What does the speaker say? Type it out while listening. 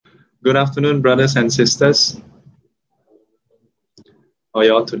Good afternoon, brothers and sisters. How are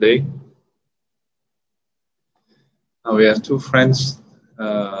you all today? We have two friends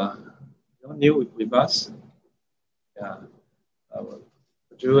new with us. Yeah.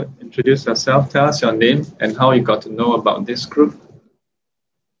 Would you introduce yourself? Tell us your name and how you got to know about this group.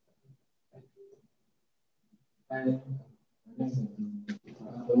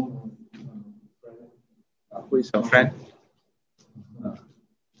 Who is your friend?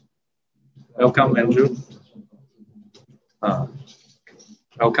 Welcome, Andrew.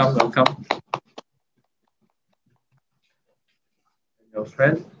 Welcome. Your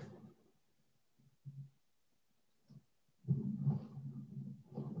friend?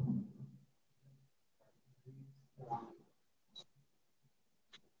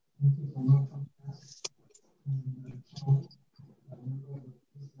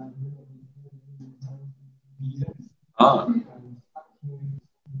 Ah.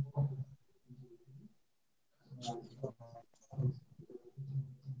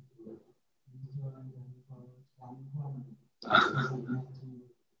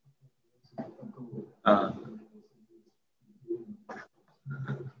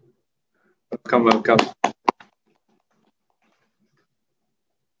 Welcome.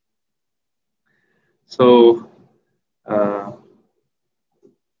 So,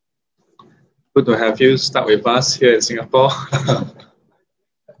 good to have you start with us here in Singapore.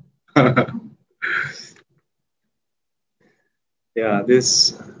 Yeah,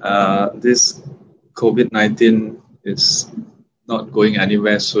 this COVID-19 is not going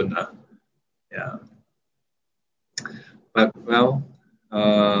anywhere soon. Yeah, but well,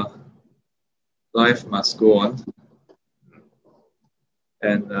 life must go on,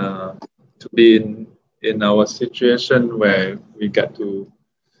 and to be in our situation where we get to,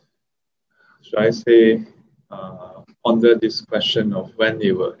 should I say, ponder this question of when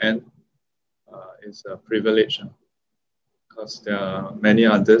it will end, is a privilege. Because there are many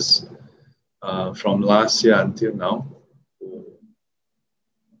others from last year until now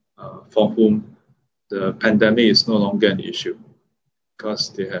for whom the pandemic is no longer an issue because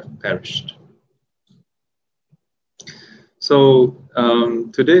they have perished. So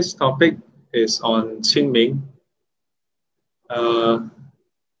today's topic is on Qingming.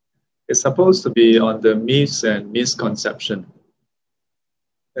 It's supposed to be on the myths and misconception.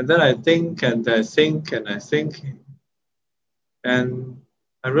 And then I think, and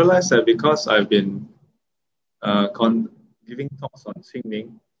I realized that because I've been giving talks on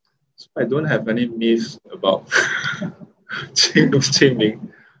Qingming, so I don't have any myths about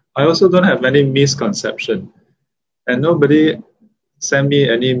Qingming. I also don't have any misconception. And nobody sent me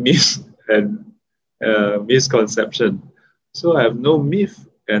any myth and misconception. So I have no myth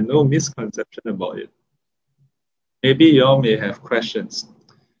and no misconception about it. Maybe you all may have questions.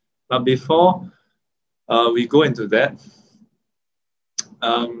 But before we go into that,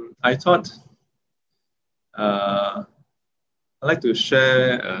 I thought I'd like to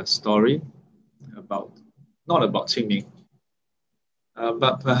share a story not about Qingming,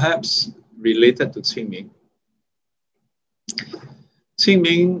 but perhaps related to Qingming.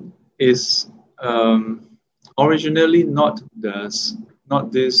 Qingming is originally not this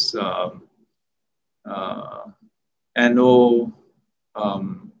annual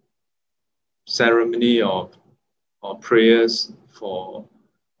ceremony or prayers for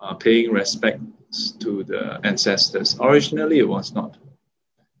paying respects to the ancestors. Originally, it was not.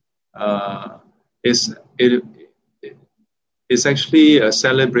 It's actually a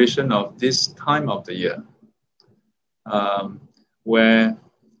celebration of this time of the year, where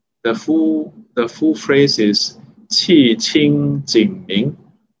the full phrase is Qi Qing Jing Ming.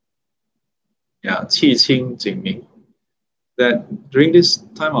 Yeah, Qi Qing Jing Ming. That during this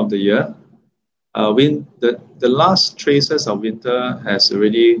time of the year, the last traces of winter has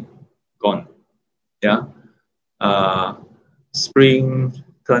already gone. Yeah, spring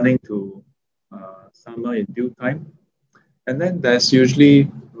turning to summer in due time, and then there's usually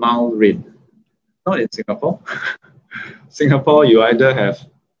mild rain. Not in Singapore. Singapore, you either have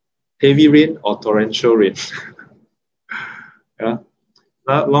heavy rain or torrential rain. Yeah,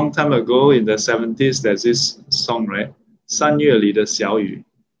 a long time ago in the 70s, there's this song, right? 3月里的小雨.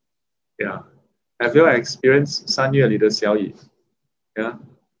 Yeah. Have you experienced 3月里的小雨? Yeah.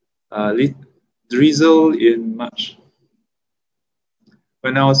 Drizzle in March.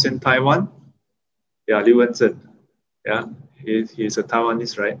 When I was in Taiwan, yeah, Liu Wenzhen. Yeah, he's a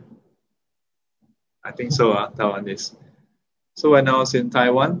Taiwanese, right? I think so, Taiwanese. So when I was in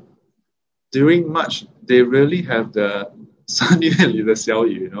Taiwan, during March, they really have the 3月里的小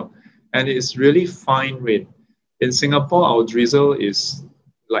雨, and it's really fine rain. In Singapore, our drizzle is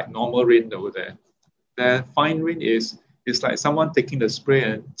like normal rain over there. The fine rain is like someone taking the spray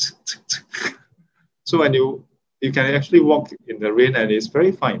and so when you can actually walk in the rain and it's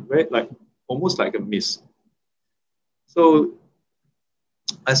very fine, very like almost like a mist. So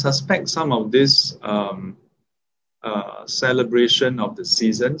I suspect some of this celebration of the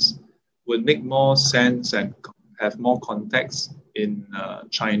seasons will make more sense and have more context in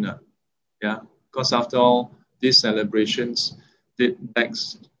China. Yeah, because after all, these celebrations date back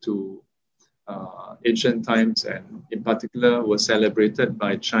to ancient times and in particular were celebrated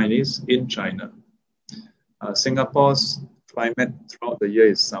by Chinese in China. Singapore's climate throughout the year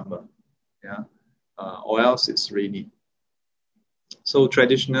is summer, yeah, or else it's rainy. So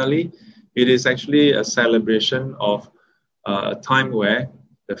traditionally, it is actually a celebration of a time where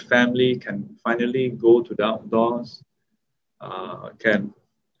the family can finally go to the outdoors, can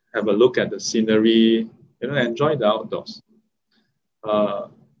have a look at the scenery, enjoy the outdoors.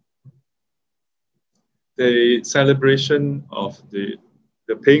 The celebration of the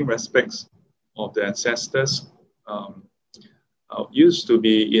paying respects of the ancestors used to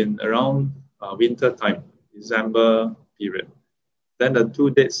be in around winter time, December period. Then the two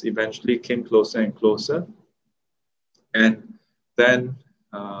dates eventually came closer and closer, and then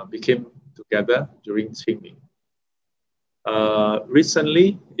became together during Qingming.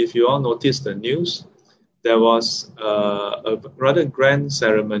 Recently, if you all noticed the news, there was a rather grand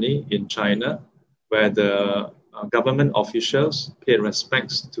ceremony in China where the government officials paid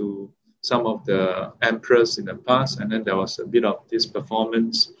respects to some of the emperors in the past, and then there was a bit of this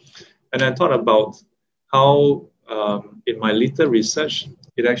performance. And I thought about how, in my little research,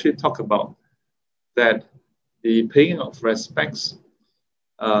 it actually talked about that the paying of respects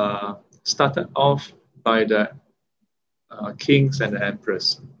started off by the kings and the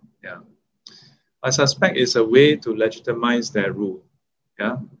emperors. Yeah, I suspect it's a way to legitimize their rule.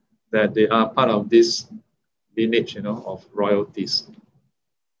 Yeah, that they are part of this lineage, of royalties.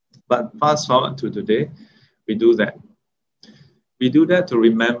 But fast forward to today, we do that. We do that to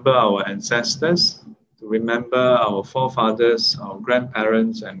remember our ancestors, to remember our forefathers, our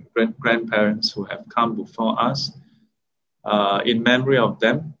grandparents and great-grandparents who have come before us, in memory of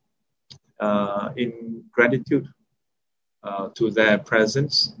them, in gratitude to their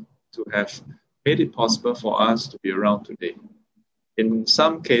presence, to have made it possible for us to be around today. In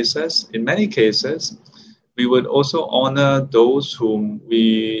many cases, we would also honor those whom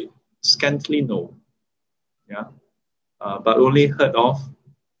we scantily know, yeah, but only heard of.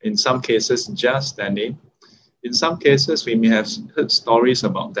 In some cases, just their name. In some cases, we may have heard stories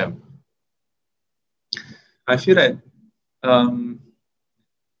about them. I feel that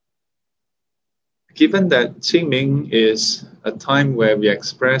given that Qingming is a time where we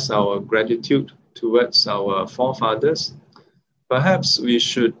express our gratitude towards our forefathers, perhaps we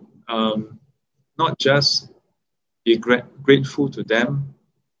should not just be grateful to them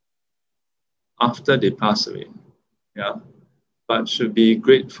after they pass away, yeah, but should be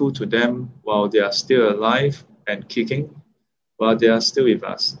grateful to them while they are still alive and kicking, while they are still with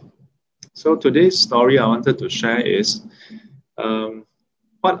us. So today's story I wanted to share is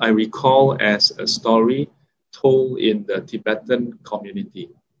what I recall as a story told in the Tibetan community.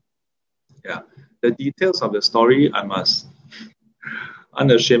 Yeah, the details of the story I must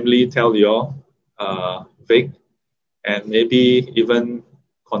unashamedly tell you all, vague and maybe even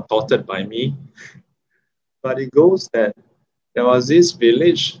contorted by me. But it goes that there was this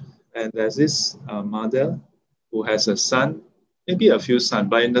village and there's this mother who has a son, maybe a few sons,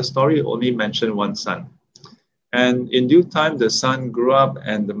 but in the story only mentioned one son. And in due time, the son grew up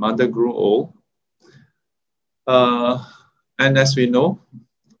and the mother grew old. And as we know,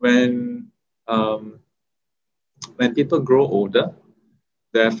 when people grow older,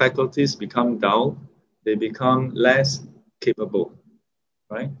 their faculties become dull, they become less capable,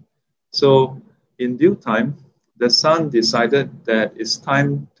 right? So in due time, the son decided that it's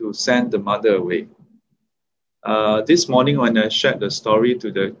time to send the mother away. This morning when I shared the story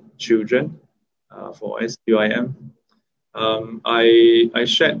to the children for SQIM, I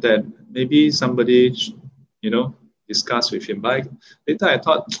shared that maybe somebody, discussed with him. But later I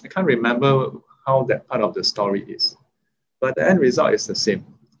thought, I can't remember how that part of the story is. But the end result is the same.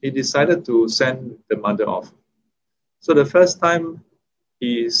 He decided to send the mother off. So the first time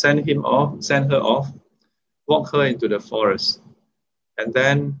he sent her off, walk her into the forest, and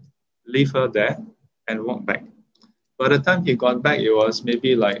then leave her there and walk back. By the time he got back, it was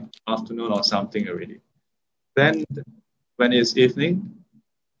maybe like afternoon or something already. Then when it's evening,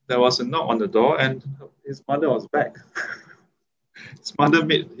 there was a knock on the door and his mother was back. His mother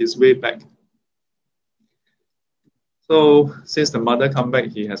made his way back. So since the mother come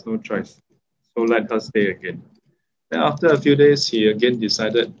back, he has no choice. So let her stay again. Then after a few days, he again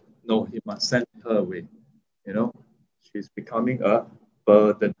decided, no, he must send her away. You know, she's becoming a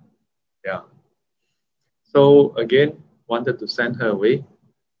burden. Yeah. So again, wanted to send her away.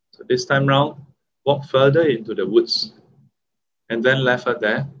 So this time round, walked further into the woods and then left her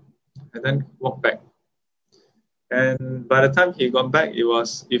there and then walked back. And by the time he got back, it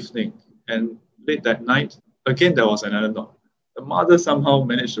was evening. And late that night, again, there was another knock. The mother somehow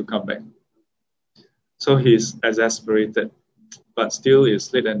managed to come back. So he's exasperated, but still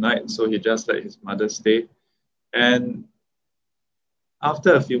it's late at night, so he just let his mother stay. And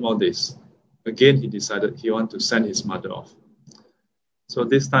after a few more days, again, he decided he wanted to send his mother off. So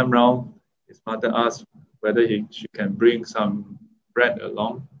this time round, his mother asked whether she can bring some bread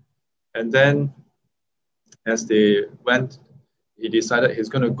along. And then as they went, he decided he's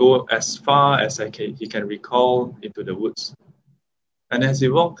going to go as far as he can recall into the woods. And as he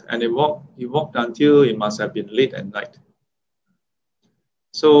walked, he walked until it must have been late at night.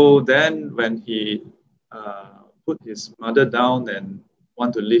 So then when he put his mother down and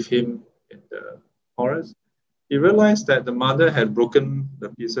want to leave him in the forest, he realized that the mother had broken the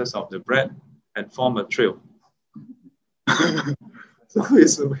pieces of the bread and formed a trail. So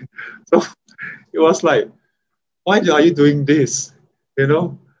it was like, why are you doing this? You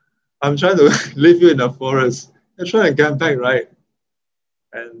know, I'm trying to leave you in the forest. You're trying to get back, right?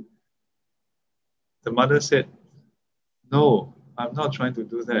 And the mother said, no, I'm not trying to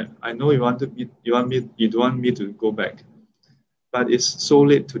do that. I know you don't want me to go back. But it's so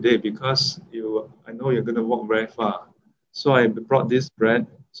late today because I know you're going to walk very far. So I brought this bread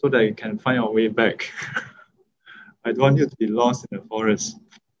so that you can find your way back. I don't want you to be lost in the forest.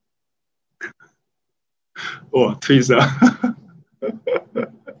 Oh, twist.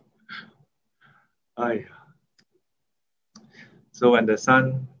 So when the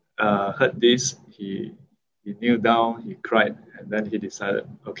son heard this, he kneeled down, he cried, and then he decided,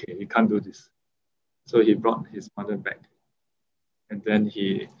 okay, he can't do this. So he brought his mother back. And then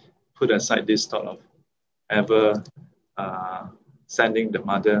he put aside this thought of ever sending the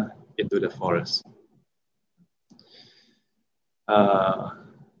mother into the forest.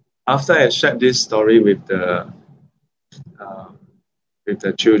 After I shared this story with the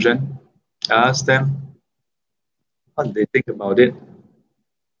children, I asked them what they think about it.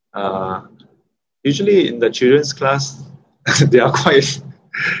 Usually in the children's class, they are quite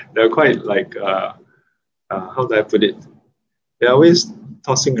like how do I put it? They're always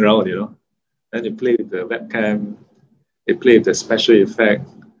tossing around, Then they play with the webcam, they play with the special effect,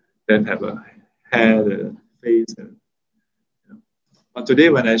 then have a hair, the face. But today,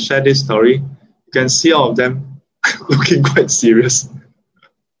 when I share this story, you can see all of them looking quite serious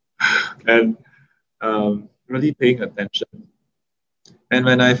and really paying attention. And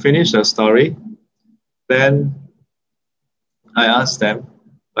when I finished the story, then I asked them,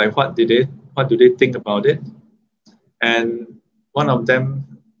 like, what do they think about it? And one of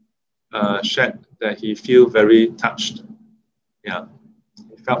them shared that he felt very touched. Yeah,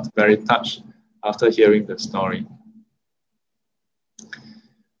 he felt very touched after hearing the story.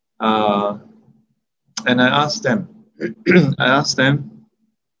 And I asked them,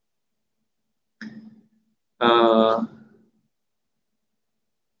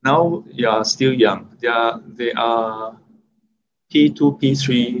 now you are still young. They are P2,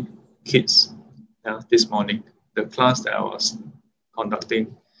 P3 kids this morning, the class that I was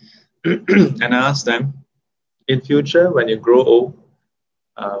conducting. And I asked them, in future, when you grow old,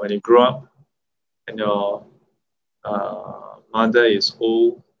 when you grow up, and your mother is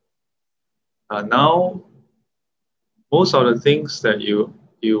old, now most of the things that you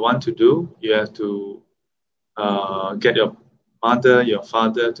want to do, you have to get your mother, your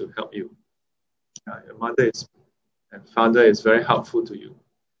father to help you. Your mother and father is very helpful to you.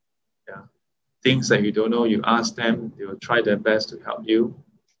 Yeah, things that you don't know, you ask them, they will try their best to help you.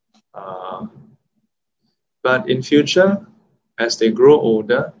 But in future, as they grow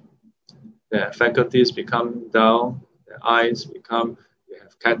older, their faculties become dull, their eyes they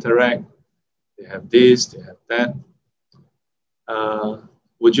have cataract, they have this, they have that.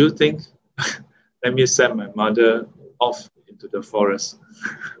 Would you think, let me send my mother off into the forest?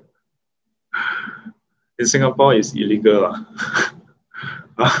 In Singapore, it's illegal.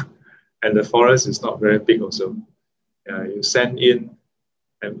 And the forest is not very big also. You send in,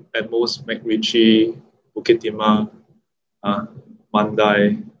 at most, MacRitchie, Bukit Timah,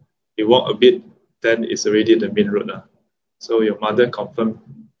 Mandai. You walk a bit, then it's already the main road. So your mother confirm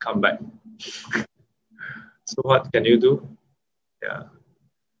come back. So what can you do?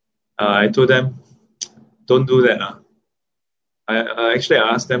 I told them, don't do that. Actually,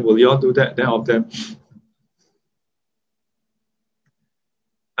 I asked them, will you all do that? Then all of them,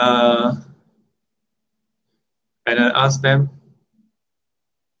 and I asked them,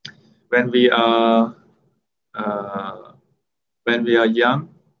 when we are uh, young,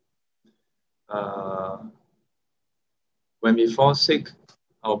 when we fall sick,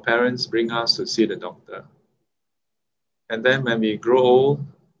 our parents bring us to see the doctor. And then when we grow old,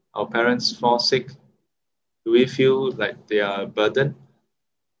 our parents fall sick. Do we feel like they are a burden?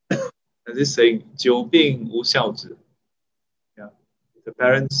 And this saying, 久病无孝子. Yeah. If the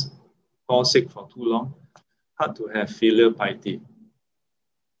parents fall sick for too long, hard to have filial piety.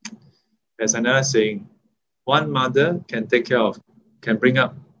 There's another saying, one mother can bring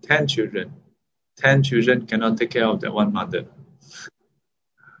up 10 children. 10 children cannot take care of that one mother.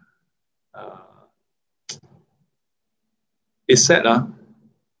 It's sad,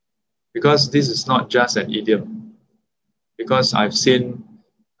 because this is not just an idiom. Because I've seen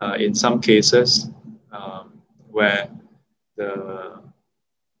in some cases where the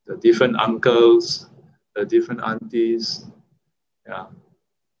different uncles, the different aunties,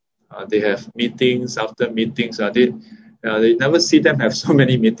 they have meetings after meetings. They never see them have so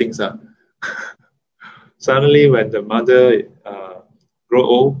many meetings. Suddenly, when the mother grow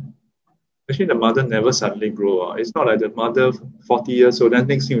old, actually the mother never suddenly grow. It's not like the mother 40 years old, then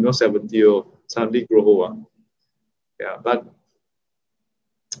next thing you know, 70 years old, suddenly grow old. But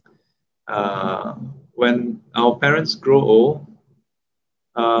when our parents grow old,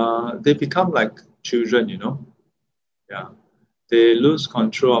 they become like children, They lose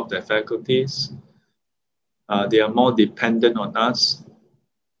control of their faculties. They are more dependent on us.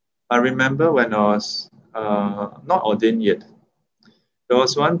 I remember when I was not ordained yet, there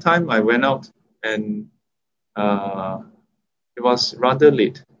was one time I went out and it was rather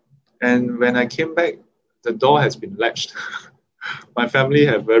late. And when I came back, the door has been latched. My family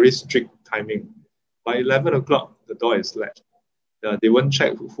have very strict timing. By 11 o'clock, the door is latched. They won't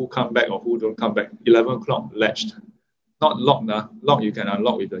check who come back or who don't come back. 11 o'clock, latched. Not locked. Lock you can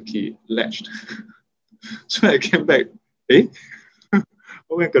unlock with the key. Latched. So I came back.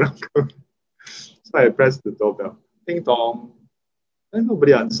 Oh my God. So I pressed the doorbell. Ding dong. And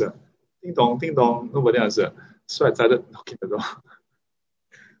nobody answered. Ding dong, ding dong. Nobody answered. So I started knocking the door.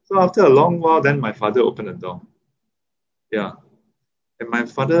 So after a long while, then my father opened the door. Yeah. And my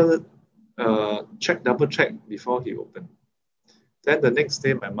father double checked before he opened. Then the next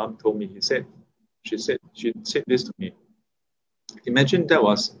day, my mom told me, she said this to me. Imagine that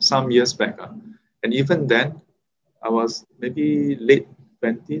was some years back. And even then, I was maybe late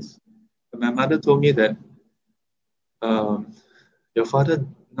 20s. And my mother told me that your father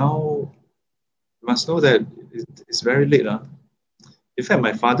now must know that it's very late. In fact,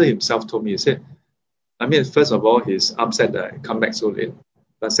 my father himself told me, he said, first of all, he's upset that I come back so late.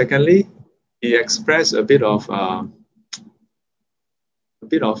 But secondly, he expressed a bit of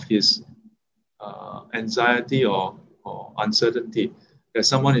his anxiety or uncertainty that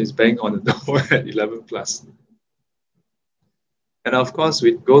someone is banging on the door at 11 plus. And of course,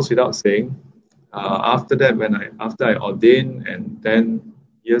 it goes without saying, after that, after I ordained and then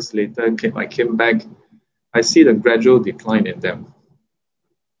years later I came back, I see the gradual decline in them.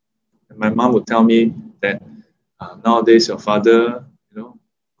 And my mom would tell me that nowadays your father,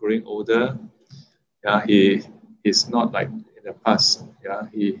 growing older, he's not like in the past.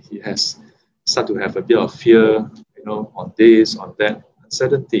 He has started to have a bit of fear, on this, on that,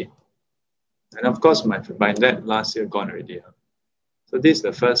 uncertainty. And of course, my dad last year gone already. So this is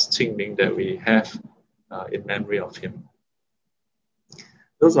the first Qingming that we have in memory of him.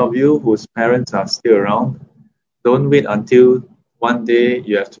 Those of you whose parents are still around, don't wait until one day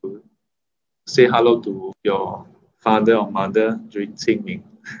you have to say hello to your father or mother during Qingming.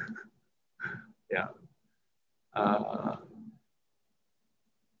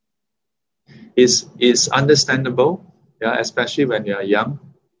 It's understandable, especially when you are young,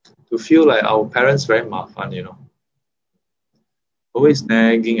 to feel like our parents very mafan, always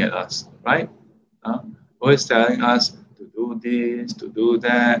nagging at us, right? Always telling us to do this, to do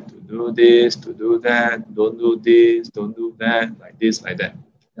that, to do this, to do that, don't do this, don't do that, like this, like that.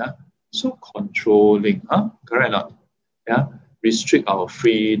 So controlling, correct or not? Restrict our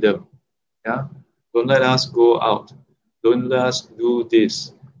freedom. Don't let us go out. Don't let us do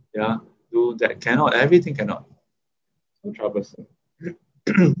this. Do that. Cannot. Everything cannot. So troublesome.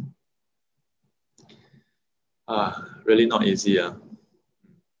 Really not easy.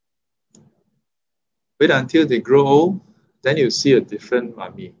 Wait until they grow old, then you see a different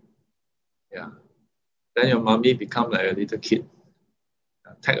mommy. Then your mommy become like a little kid.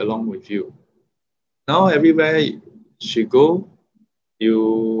 Tag along with you. Now everywhere she go,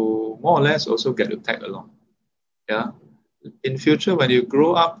 you more or less also get to tag along. Yeah. In future, when you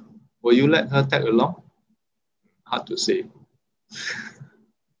grow up, will you let her tag along? Hard to say.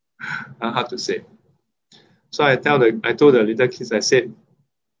 Hard to say. So I told the little kids, I said,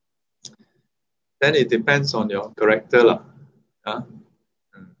 then it depends on your character lah.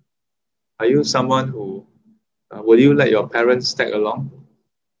 Are you someone who will you let your parents tag along,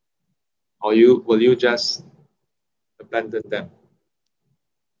 or will you just abandon them?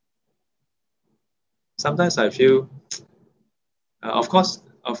 Sometimes I feel, of course,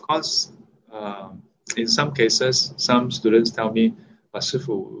 in some cases, some students tell me,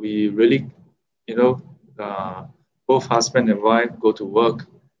 Sifu, we really, you know, both husband and wife go to work,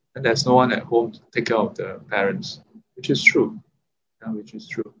 and there's no one at home to take care of the parents, which is true. Yeah, which is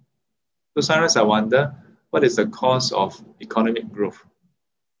true. So sometimes I wonder, what is the cause of economic growth?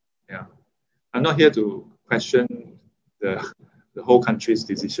 Yeah, I'm not here to question the whole country's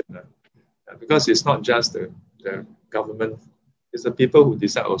decision, because it's not just the government, it's the people who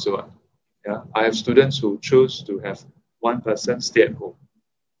decide also. Yeah, I have students who choose to have one person stay at home.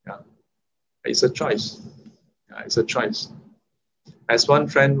 Yeah, it's a choice. Yeah, it's a choice. As one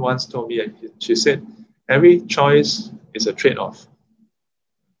friend once told me, she said, every choice is a trade-off.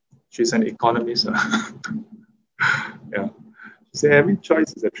 She's an economist. Yeah, she said every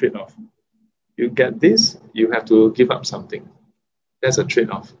choice is a trade-off. You get this, you have to give up something. That's a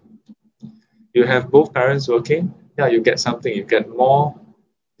trade-off. You have both parents working, yeah, you get something. You get more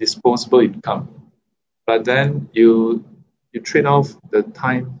disposable income. But then you trade off the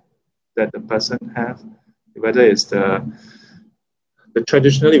time that the person have, whether it's the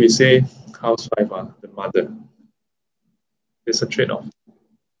traditionally we say housewife, the mother. It's a trade-off.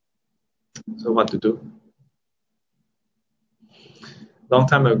 So what to do? Long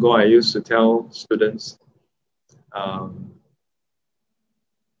time ago, I used to tell students,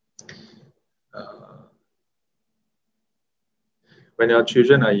 when your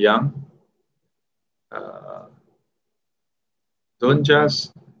children are young, don't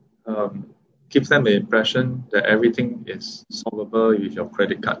just give them the impression that everything is solvable with your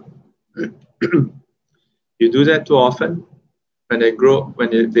credit card. You do that too often, when they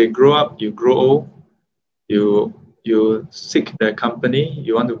grow up, you grow old, you seek their company,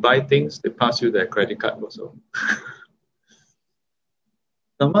 you want to buy things, they pass you their credit card also.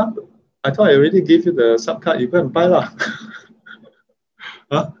 Mama, I thought I already gave you the sub card, you go and buy lah.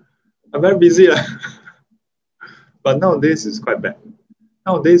 Huh? I'm very busy. But nowadays it's quite bad.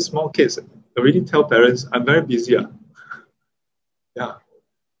 Nowadays small kids already tell parents, I'm very busy. Yeah.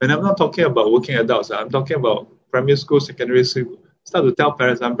 And I'm not talking about working adults, I'm talking about primary school, secondary school. Start to tell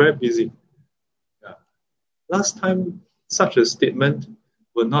parents, I'm very busy. Yeah. Last time, such a statement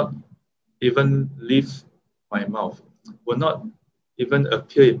will not even leave my mouth, will not even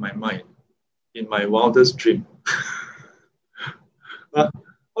appear in my mind, in my wildest dream. How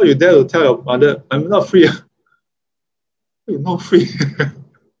you dare to tell your mother, I'm not free? You're not free.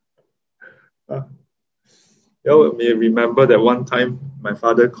 You may remember that one time my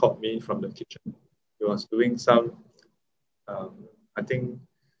father called me from the kitchen. He was doing some, I think,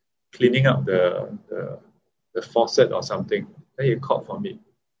 cleaning up the faucet or something. Then he called for me.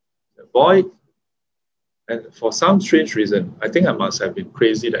 Boy, and for some strange reason, I think I must have been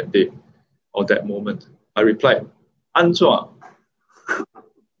crazy that day or that moment. I replied, Anzua.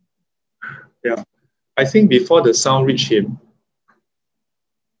 Yeah. I think before the sound reached him,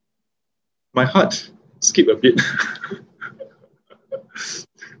 my heart skipped a bit.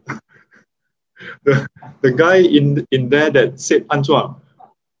 the guy in there that said Anzua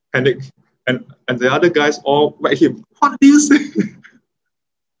panicked, and the other guys all whacked him. What do you say?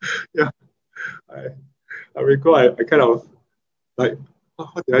 Yeah. I recall I kind of like,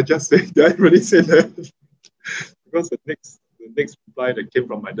 what did I just say? Did I really say that? Because the next reply that came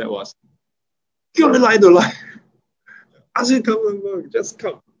from my dad was, don't lie. Ask you come over, just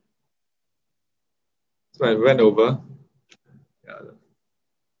come. So I went over. Yeah.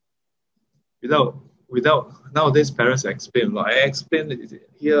 Without nowadays parents explain a lot. I explained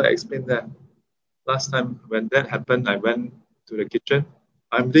here, I explained that. Last time when that happened, I went to the kitchen.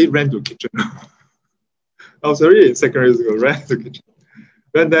 They ran to the kitchen. I was already in secondary school, ran to the kitchen.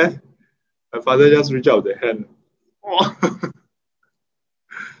 Went there, my father just reached out the hand. Oh.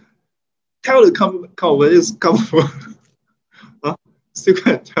 Tell the come over, just come over. Huh? Still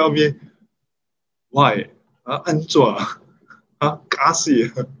can't tell me why. Anzua. Kasi.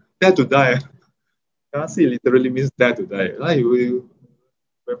 Dare to die. Kasi literally means dare to die. Like we're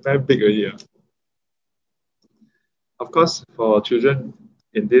very big already. Of course, for children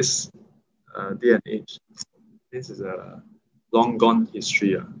in this day and age, this is a long gone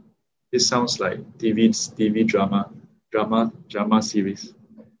history. This sounds like TV drama series.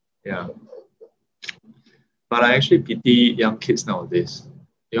 Yeah. But I actually pity young kids nowadays.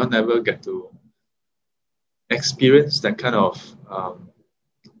 They all never get to experience that kind of I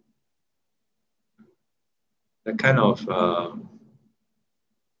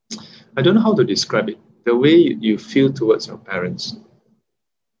don't know how to describe it. The way you feel towards your parents.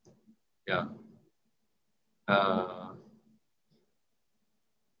 Yeah. Uh,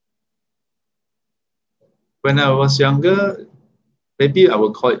 when I was younger, maybe I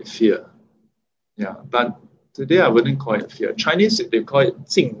would call it fear. Yeah. But today I wouldn't call it fear. Chinese, they call it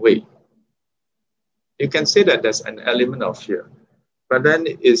敬畏. You can say that there's an element of fear, but then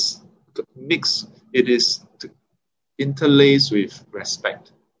it is mixed, it is interlaced with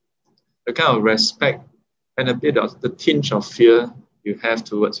respect. The kind of respect and a bit of the tinge of fear you have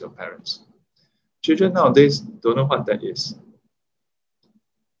towards your parents. Children nowadays don't know what that is.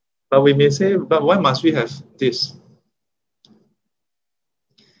 But we may say, but why must we have this?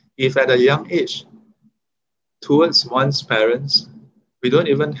 If at a young age, towards one's parents, we don't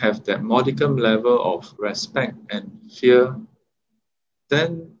even have that modicum level of respect and fear,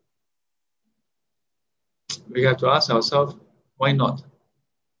 then we have to ask ourselves, why not?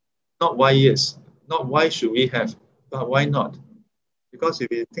 Not why yes, not why should we have, but why not? Because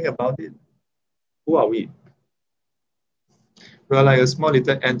if you think about it, who are we? We are like a small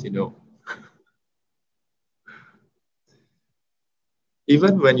little ant,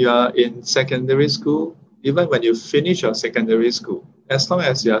 Even when you are in secondary school, even when you finish your secondary school, as long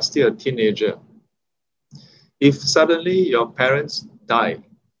as you are still a teenager, if suddenly your parents die,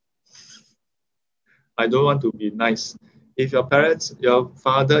 I don't want to be nice. If your parents, your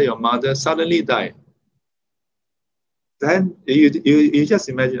father, your mother suddenly die, then you just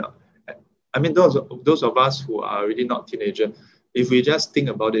imagine. I mean, those of us who are really not teenagers, if we just think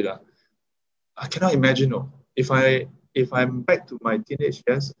about it, I cannot imagine. If I'm back to my teenage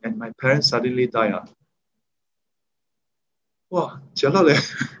years and my parents suddenly die, wow, jialat leh.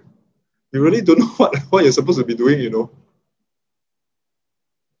 You really don't know what you're supposed to be doing.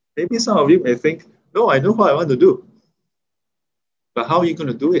 Maybe some of you may think, no, I know what I want to do. But how are you going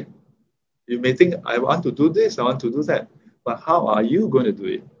to do it? You may think, I want to do this, I want to do that. But how are you going to do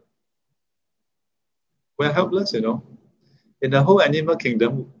it? We're helpless. In the whole animal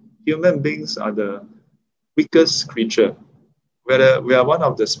kingdom, human beings are the weakest creature. We are one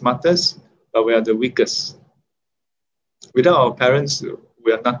of the smartest, but we are the weakest. Without our parents,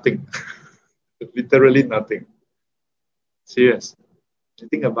 we are nothing. Literally nothing. Serious. You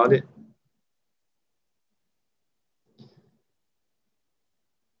think about it.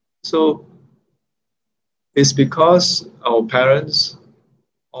 So it's because our parents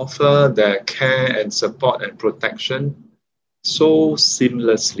offer their care and support and protection so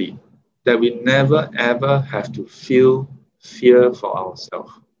seamlessly that we never ever have to feel fear for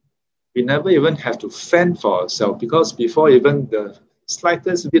ourselves. We never even have to fend for ourselves because before even the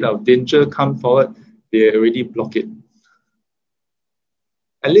slightest bit of danger come forward, they already block it.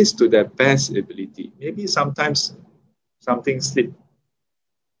 At least to their best ability. Maybe sometimes something slips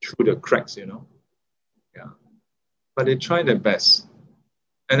through the cracks. Yeah. But they try their best.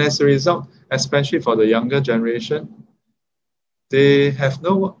 And as a result, especially for the younger generation, they have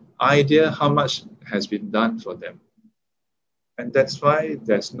no idea how much has been done for them. And that's why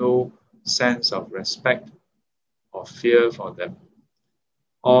there's no sense of respect or fear for them.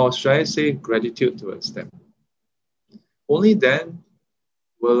 Or should I say gratitude towards them. Only then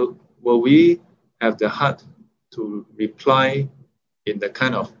will we have the heart to reply in the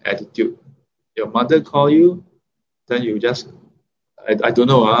kind of attitude. Your mother call you, then you just, I don't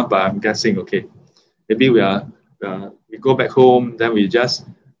know, but I'm guessing, okay. Maybe we go back home, then we just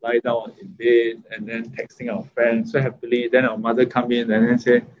lie down in bed and then texting our friends so happily. Then our mother come in and then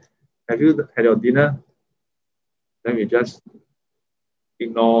say, have you had your dinner? Then we just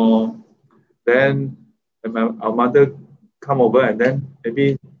ignore. Then our mother come over and then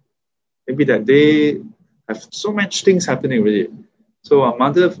maybe that day have so much things happening really. So our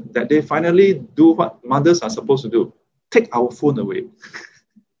mother that day finally do what mothers are supposed to do. Take our phone away.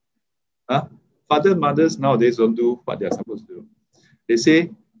 Mothers nowadays don't do what they're supposed to do. They say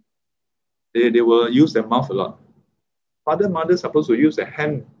they will use their mouth a lot. Mothers are supposed to use their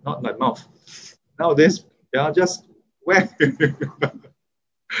hand, not their mouth. Nowadays, they are just where?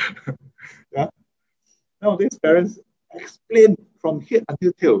 Yeah. Nowadays, parents explain from head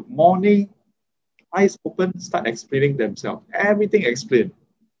until tail. Morning, eyes open, start explaining themselves. Everything explained.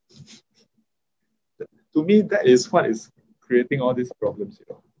 To me, that is what is creating all these problems.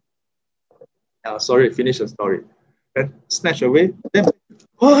 Sorry, finish the story. and snatch away. Then,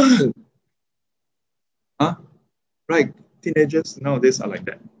 what? Huh? Right. Teenagers nowadays are like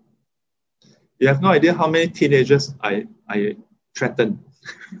that. You have no idea how many teenagers I threatened.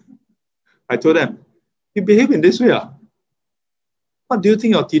 I told them, you behave in this way. What do you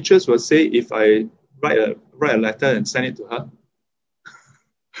think your teachers will say if I write a letter and send it to her?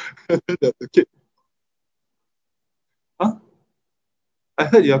 The kid, huh? I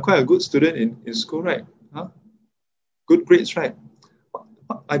heard you're quite a good student in school, right? Huh? Good grades, right?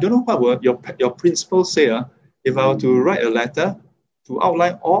 I don't know what will your principal say. If I were to write a letter to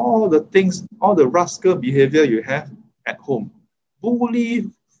outline all the things, all the rascal behavior you have at home, bully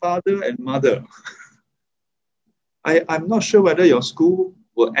father and mother. I'm not sure whether your school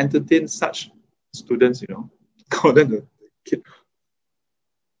will entertain such students, call them the kid.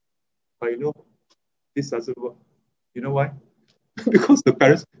 But this doesn't work. You know why? Because the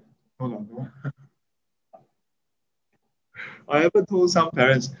parents, no. I ever told some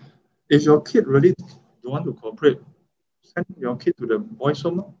parents, if your kid really don't want to cooperate, send your kid to the boys'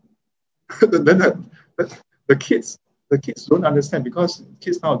 home. then the kids don't understand because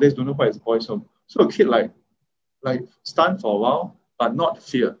kids nowadays don't know what is boys' home. So a kid like stunned for a while, but not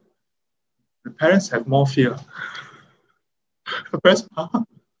fear. The parents have more fear. The parents,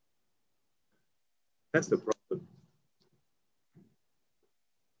 that's the problem.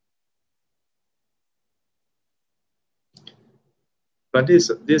 But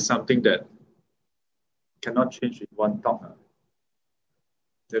this is something that cannot change in one talk.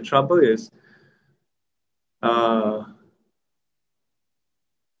 The trouble is,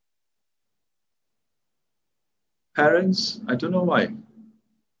 parents, I don't know why.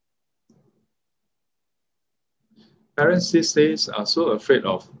 Parents these days are so afraid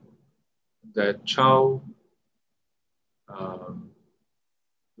of their child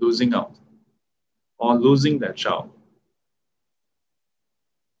losing out or losing their child.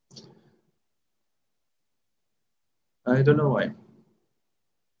 I don't know why.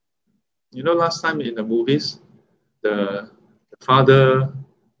 Last time in the movies, the father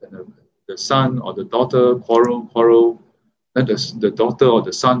and the son or the daughter quarrel, then the daughter or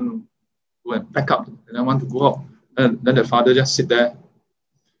the son go and pack up and then want to go out. And then the father just sit there.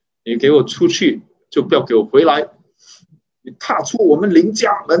 你给我出去，就不要给我回来。你踏出我们林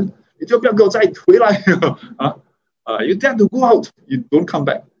家门，你就不要给我再回来You dare to go out, you don't come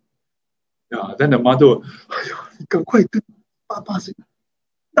back. Yeah, then the mother, 哎呀，你赶快跟爸爸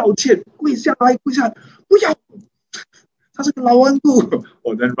道歉，跪下来，不要，他是个老顽固。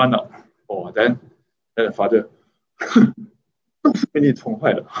then run out. Then the father, 都是被你宠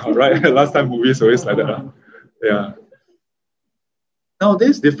坏的。Right, last time movies always like that. Yeah.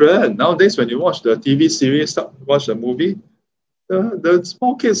 Nowadays different. Nowadays when you watch the TV series, watch the movie, the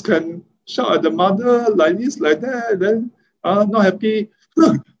small kids can shout at the mother like this, like that, then not happy.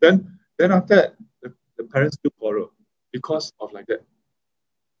 then after that, the parents do quarrel because of like that.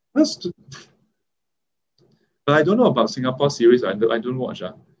 But I don't know about Singapore series. I don't watch.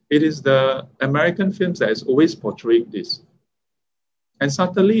 It is the American films that is always portraying this. And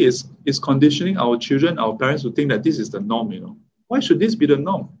subtly is conditioning our children, our parents to think that this is the norm, Why should this be the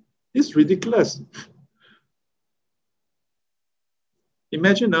norm? It's ridiculous.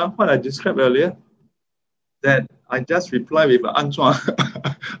 Imagine what I described earlier, that I just replied with Anzhuang.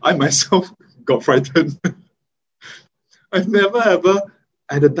 I myself got frightened. I've never ever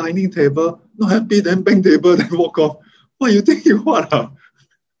at a dining table, not happy, then bang table, then walk off. What you think you what?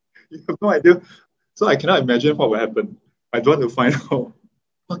 You have no idea. So I cannot imagine what will happen. I don't want to find out.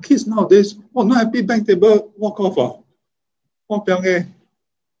 But kids nowadays, not happy, bang table, walk off.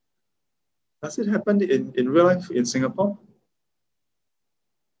 Does it happen in real life in Singapore?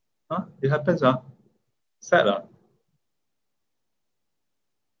 It happens. Sad.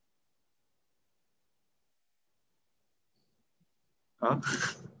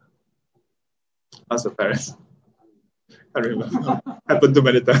 Ask the parents. I remember. Happened too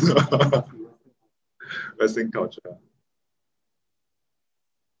many times. Western culture.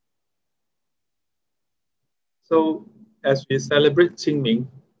 So as we celebrate Qingming,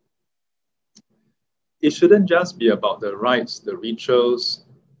 it shouldn't just be about the rites, the rituals,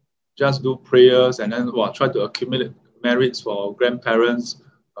 just do prayers and then try to accumulate merits for grandparents.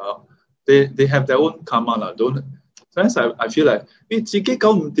 They have their own karma. Sometimes I feel like,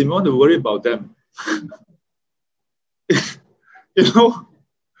 didn't want to worry about them.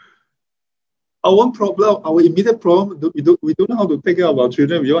 Our one problem, our immediate problem, we don't know how to take care of our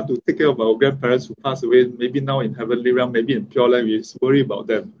children. We want to take care of our grandparents who passed away, maybe now in heavenly realm, maybe in pure life, we worry about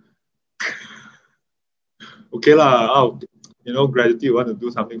them. Okay gratitude, you want to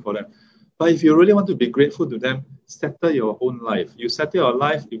do something for them. But if you really want to be grateful to them, settle your own life. You settle your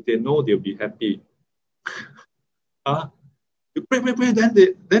life, if they know, they'll be happy. You pray, then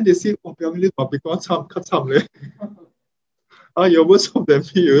they see, oh, you're worse off than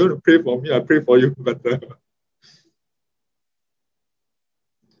me. You want to pray for me, I pray for you better.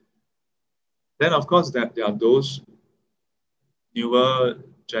 Then, of course, there are those newer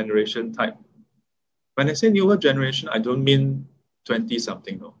generation type. When I say newer generation, I don't mean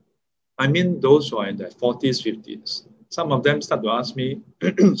 20-something, no. I mean those who are in their 40s, 50s. Some of them start to ask me,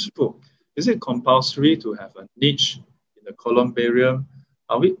 is it compulsory to have a niche in the columbarium?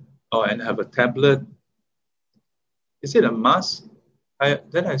 And have a tablet? Is it a must?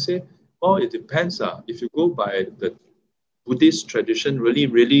 Then I say, well, it depends. If you go by the Buddhist tradition,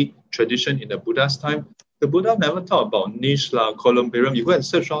 really tradition in the Buddha's time, the Buddha never talked about niche, columbarium. You go and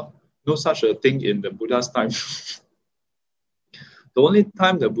search, no such a thing in the Buddha's time. The only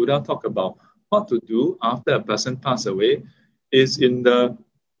time the Buddha talked about what to do after a person passed away is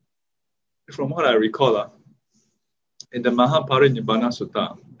from what I recall, in the Mahaparinibbana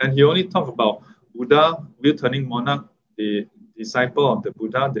Sutta. And he only talked about Buddha, wheel-turning monarch, the disciple of the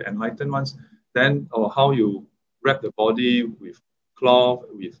Buddha, the enlightened ones, then or how you wrap the body with cloth,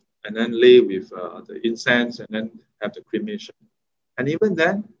 and then lay with the incense, and then have the cremation. And even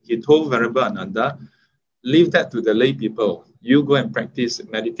then, he told Venerable Ananda, leave that to the lay people. You go and practice,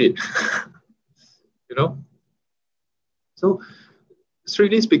 meditate. So,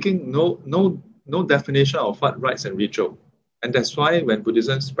 strictly speaking, no definition of what rites and ritual. And that's why when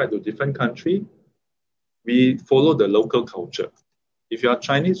Buddhism spread to different countries, we follow the local culture. If you are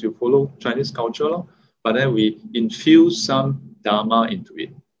Chinese, you follow Chinese culture, but then we infuse some Dharma into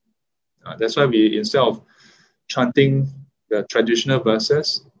it. That's why we, instead of chanting the traditional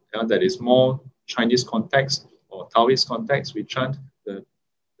verses that is more Chinese context or Taoist context, we chant the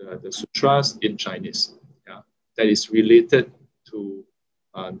sutras in Chinese. That is related to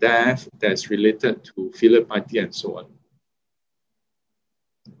death, that's related to filial piety, and so on.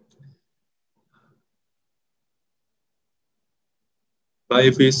 But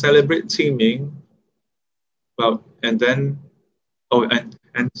if we celebrate Qingming, well, and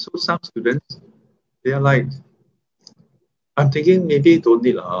so some students, they are like, I'm thinking maybe don't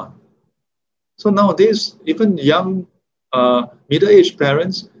need. So nowadays, even young, middle-aged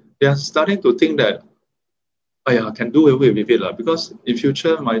parents, they are starting to think that, I can do away with it, because in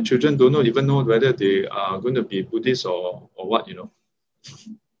future, my children don't even know whether they are going to be Buddhist or what,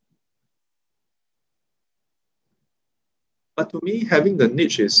 But to me, having the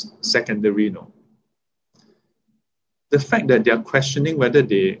niche is secondary, The fact that they are questioning whether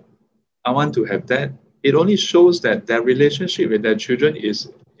I want to have that, it only shows that their relationship with their children is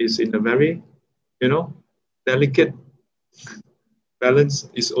in a very, delicate balance,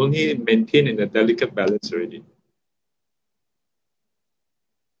 is only maintained in a delicate balance already.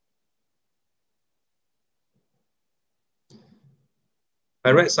 I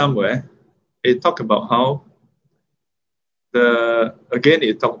read somewhere, it talked about how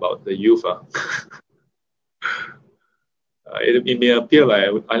it talked about the youth. It may appear like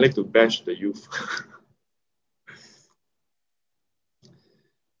I like to bash the youth.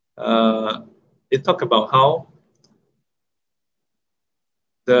 It talked about how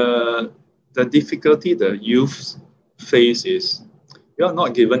the difficulty the youth face is you are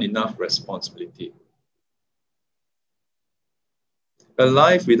not given enough responsibility. A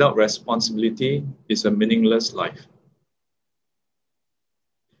life without responsibility is a meaningless life.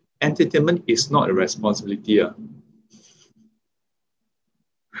 Entertainment is not a responsibility.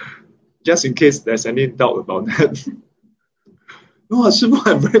 Just in case there's any doubt about that. No,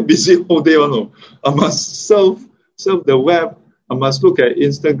 I'm very busy all day. I must surf the web. I must look at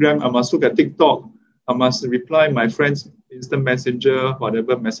Instagram. I must look at TikTok. I must reply my friends' instant messenger,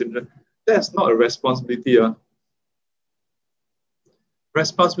 whatever messenger. That's not a responsibility.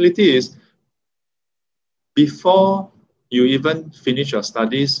 Responsibility is before you even finish your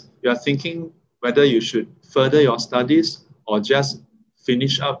studies, you are thinking whether you should further your studies or just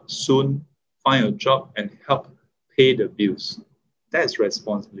finish up soon, find a job, and help pay the bills. That's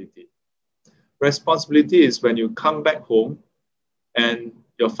responsibility. Responsibility is when you come back home and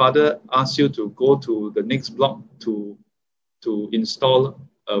your father asks you to go to the next block to install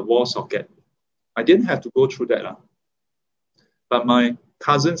a wall socket. I didn't have to go through that. But my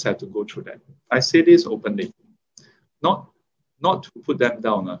cousins had to go through that. I say this openly. Not to put them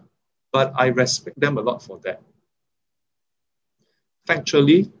down, but I respect them a lot for that.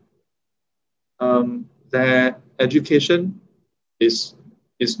 Factually, their education is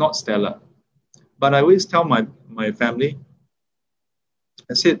not stellar. But I always tell my family,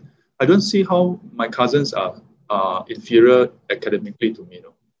 I said, I don't see how my cousins are inferior academically to me. You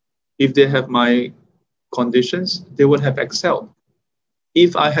know? If they have my conditions, they would have excelled.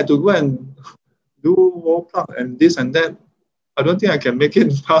 If I had to go and do wall plug and this and that, I don't think I can make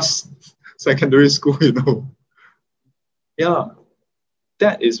it past secondary school, you know. Yeah,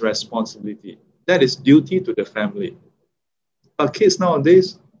 that is responsibility. That is duty to the family. But kids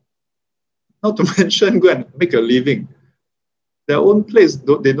nowadays, not to mention go and make a living. Their own place,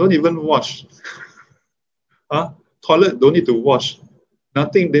 they don't even wash. Huh? Toilet don't need to wash.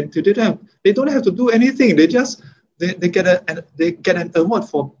 Nothing. They don't have to do anything. They get an award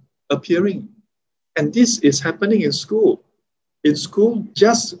for appearing. And this is happening in school. In school,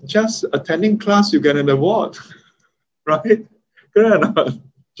 just attending class, you get an award. Right? Correct or not?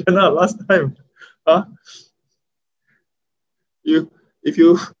 Jenna, last time. Huh? If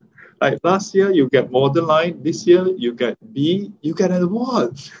you like last year you get borderline, this year you get B, you get an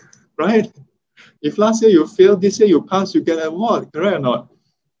award. Right? If last year you fail, this year you pass, you get an award. Correct or not?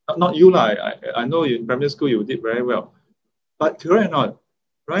 Not you lah. I know in primary school you did very well. But correct or not?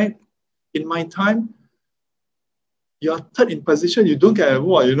 Right? In my time, you are third in position, you don't get an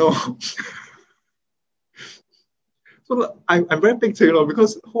award, you know. So I'm very big, you know,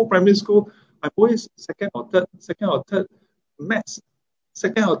 because whole primary school, I'm always second or third, maths,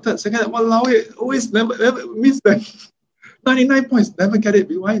 second or third, walao, always never miss that 99 points, never get it.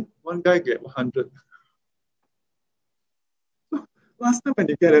 Why one guy get 100? So last time when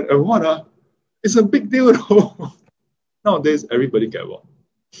you get an award, it's a big deal. Nowadays, everybody get award.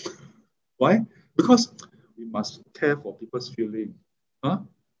 Why? Because we must care for people's feeling. Huh?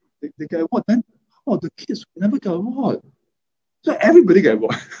 They get award, then the kids never get award. So everybody get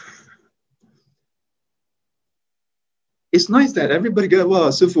award. It's nice that everybody get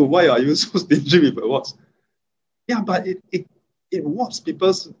award. Sifu, why are you so stingy with awards? Yeah, but it warps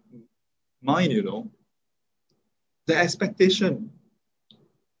people's mind, you know. The expectation.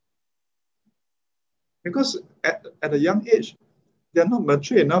 Because at a young age, they're not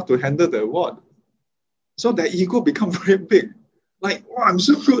mature enough to handle the award. So their ego becomes very big. Like, oh, I'm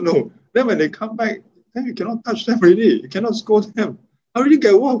so good, no. Then when they come back, then you cannot touch them already. You cannot scold them. I already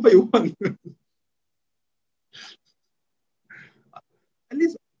get what you want. At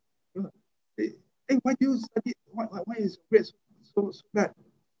least, hey, why do you study? Why is your grade so bad?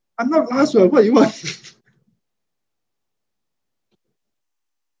 I'm not last one. What you want?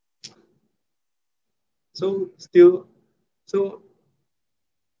 So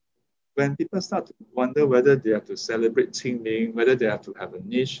when people start to wonder whether they have to celebrate Qingming, whether they have to have a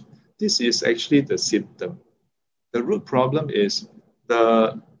niche, this is actually the symptom. The root problem is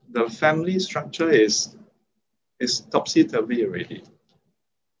the family structure is topsy-turvy already.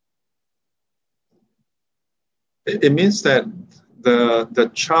 It means that the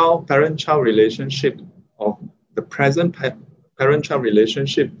parent-child relationship of the present parent-child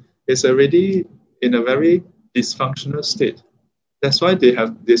relationship is already in a very dysfunctional state. That's why they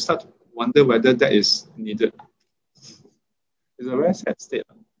start to wonder whether that is needed. It's a very sad state.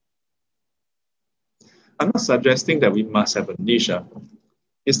 I'm not suggesting that we must have a niche.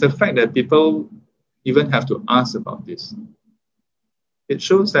 It's the fact that people even have to ask about this. It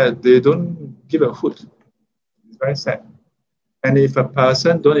shows that they don't give a hoot. It's very sad. And if a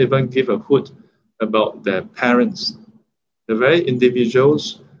person don't even give a hoot about their parents, the very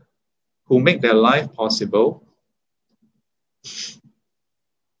individuals who make their life possible,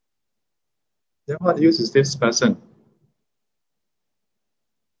 then what use is this person?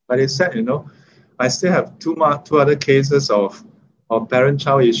 But it's sad, you know. I still have two other cases of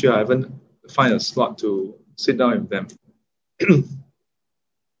parent-child issue. I haven't find a slot to sit down with them.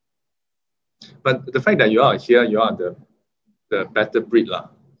 But the fact that you are here, you are the better breed lah.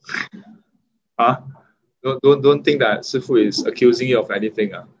 Huh? Don't think that Sifu is accusing you of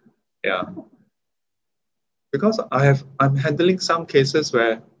anything. Yeah. Because I'm handling some cases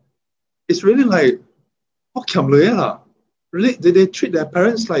where it's really like, really, they treat their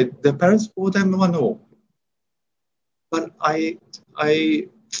parents like their parents owe them one. No. But I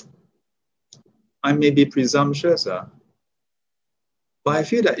may be presumptuous, but I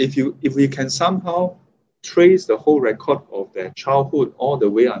feel that if we can somehow trace the whole record of their childhood all the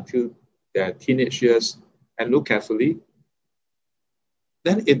way until their teenage years and look carefully,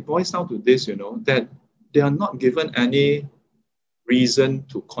 then it boils down to this, you know, that they are not given any reason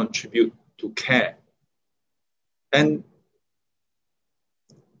to contribute, to care. And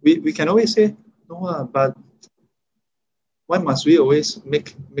we can always say, no, but why must we always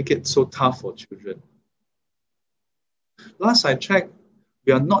make it so tough for children? Last I checked,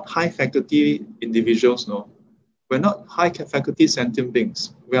 we are not high faculty individuals, no. We're not high faculty sentient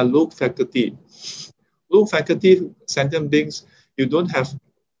beings. We are low faculty. Low faculty sentient beings, you don't have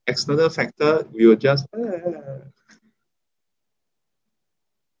external factor, we will just,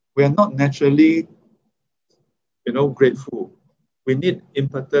 we are not naturally, grateful. We need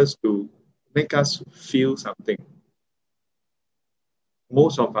impetus to make us feel something.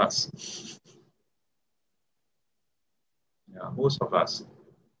 Most of us. Yeah, most of us.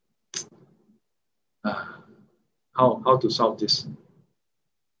 How to solve this?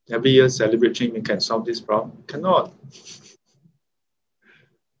 Every year celebrating, we can solve this problem? Cannot.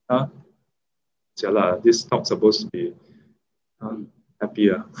 This talk supposed to be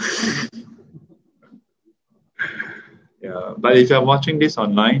happier. Yeah, but if you're watching this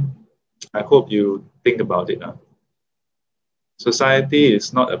online, I hope you think about it. Society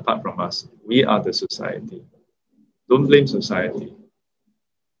is not apart from us. We are the society. Don't blame society.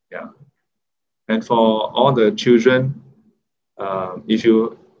 Yeah. And for all the children, if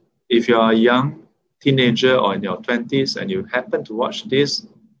you are a young teenager or in your 20s and you happen to watch this,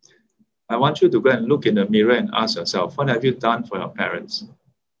 I want you to go and look in the mirror and ask yourself, what have you done for your parents?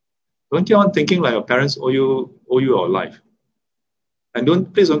 Don't keep on thinking like your parents owe you your life.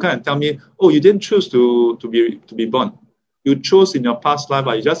 And please don't come and tell me, oh, you didn't choose to be born. You chose in your past life,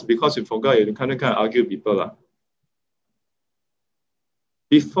 but just because you forgot, you can't argue with people.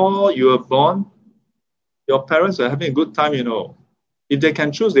 Before you were born, your parents are having a good time, If they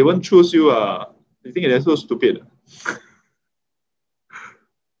can choose, they won't choose you. You think they're so stupid?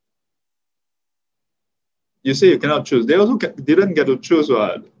 You say you cannot choose. They also didn't get to choose.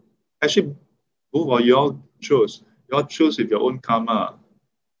 Actually, both of you all chose. You all choose with your own karma.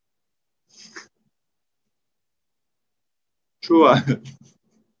 True.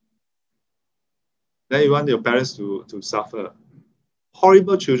 Then you want your parents to suffer.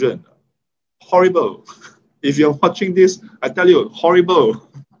 Horrible children. Horrible. If you're watching this, I tell you, horrible.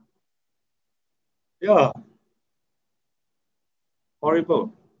 Yeah.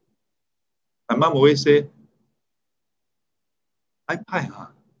 Horrible. My mom always say, I pie,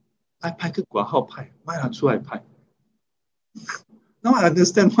 I pie ke gua hao pie. Why not I pie? Now I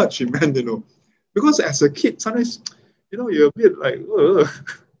understand what she meant, Because as a kid, sometimes, you're a bit like, ugh.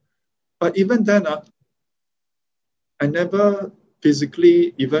 But even then, I never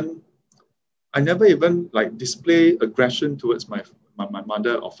physically I never even like display aggression towards my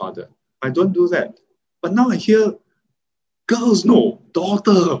mother or father. I don't do that. But now I hear girls, no,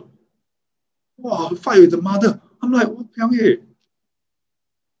 daughter. Wow, fight with the mother. I'm like, what the hell?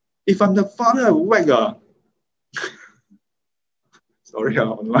 If I'm the father, I will whack. Sorry,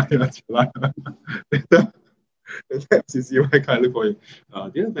 online. Later, FCC, why can't I look for you?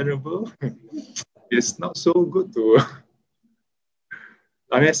 Dear Venerable, it's not so good to.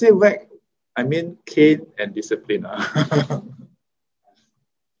 When I say whack, I mean cane and discipline.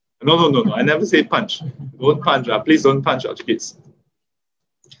 No. I never say punch. Don't punch. Please don't punch our kids.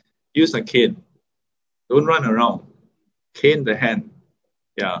 Use a cane. Don't run around. Cane the hand.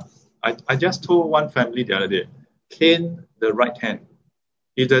 Yeah. I just told one family the other day, cane the right hand.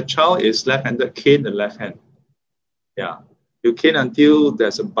 If the child is left-handed, cane the left hand. Yeah. You cane until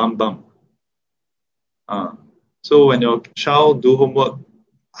there's a bump. So when your child do homework,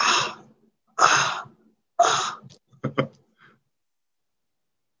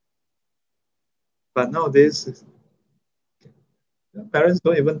 but nowadays, parents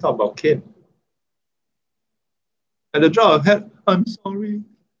don't even talk about cane. At the drop of head, I'm sorry.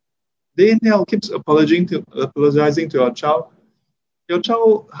 Day now keeps apologizing to your child. Your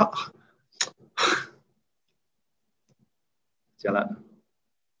child, I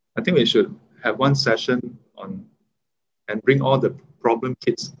think we should have one session on and bring all the problem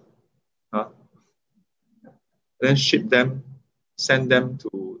kids, then ship them, send them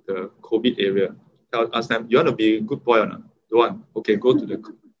to the COVID area. Ask them, you want to be a good boy or not? Don't want. Okay, go to the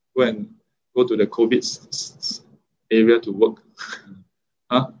COVID area to work.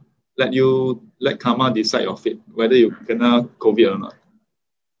 Let karma decide your fate, whether you kena COVID or not.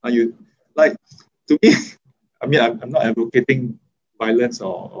 You like, to me, I mean, I'm not advocating violence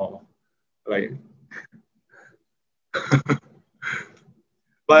or like,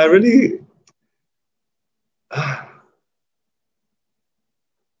 but I really,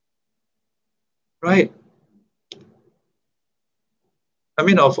 right? I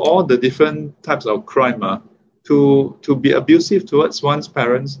mean, of all the different types of crime, to be abusive towards one's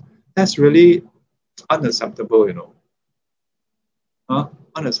parents, that's really unacceptable,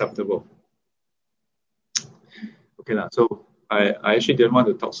 Unacceptable. Okay, so I actually didn't want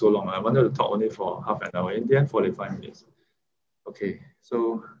to talk so long. I wanted to talk only for half an hour. In the end, 45 minutes. Okay,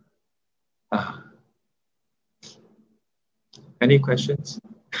 so any questions?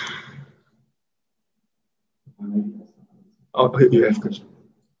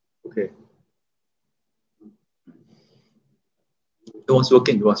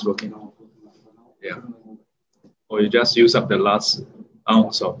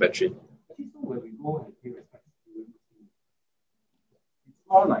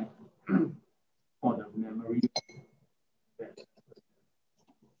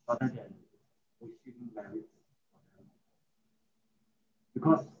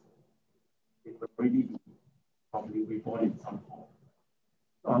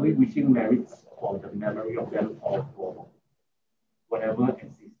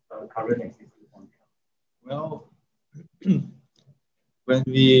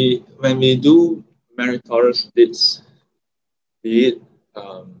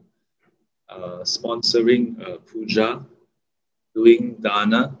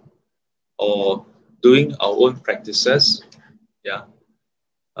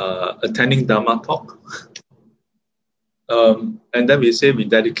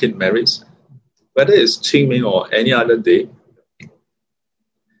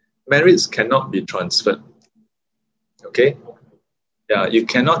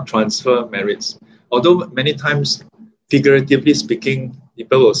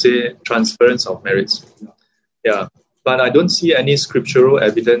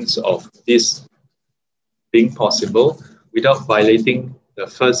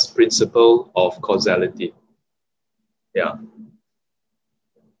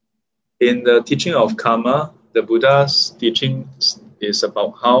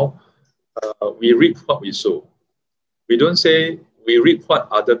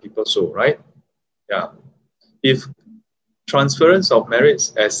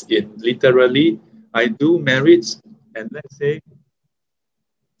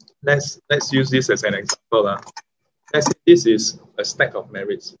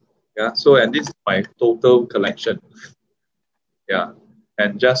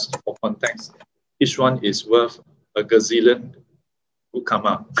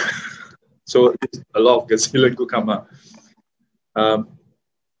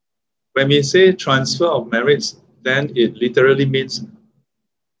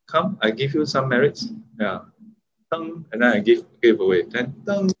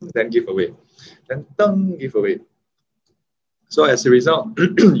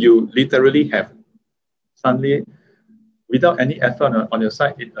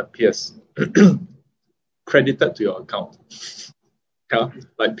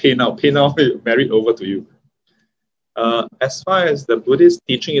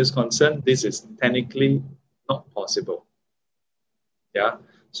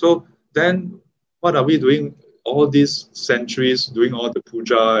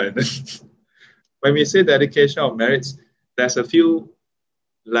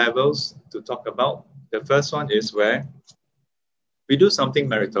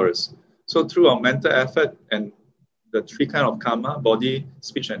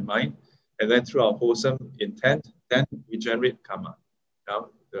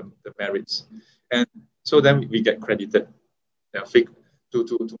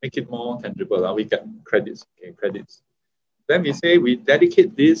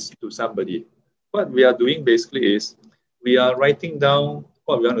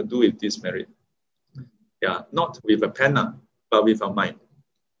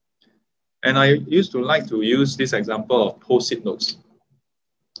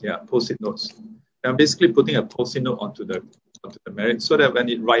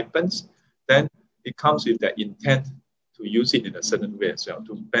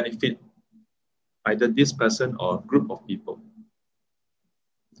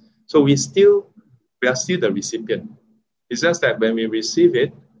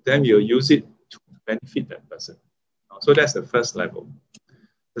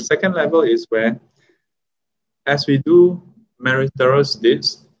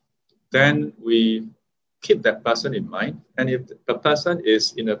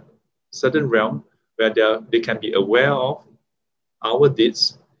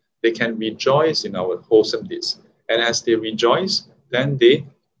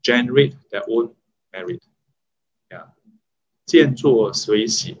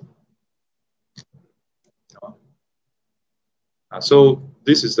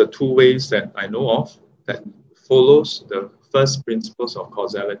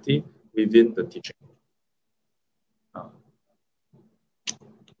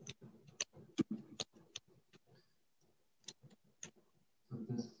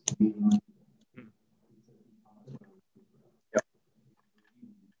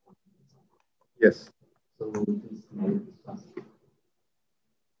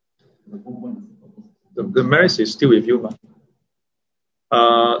 marriage is still with you.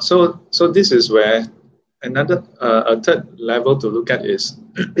 So this is where another a third level to look at is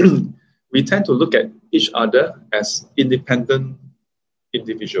we tend to look at each other as independent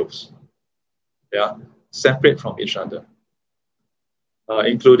individuals, separate from each other,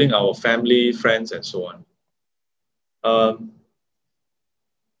 including our family, friends, and so on.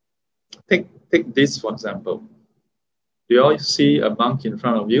 Take this for example. Do you all see a monk in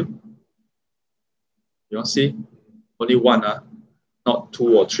front of you? You all see? Only one, not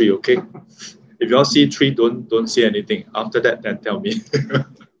two or three, okay? If you all see three, don't say anything. After that, then tell me.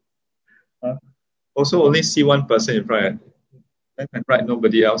 Also, only see one person in front. Left and right,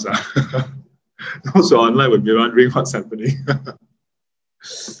 nobody else. Those who are online will be wondering what's happening.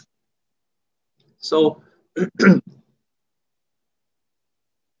 So,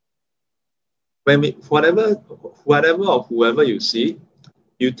 when whatever or whoever you see,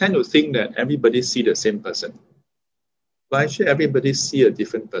 you tend to think that everybody see the same person. But actually, everybody see a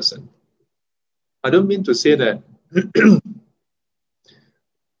different person. I don't mean to say that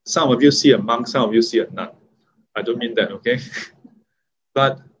some of you see a monk, some of you see a nun. I don't mean that, okay?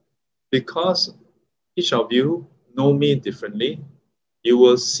 But because each of you know me differently, you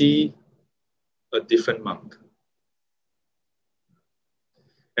will see a different monk.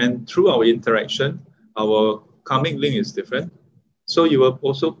 And through our interaction, our karmic link is different. So you will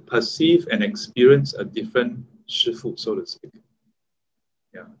also perceive and experience a different Shifu, so to speak.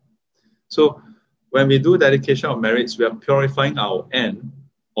 Yeah. So when we do dedication of merits, we are purifying our end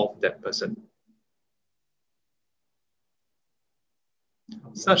of that person,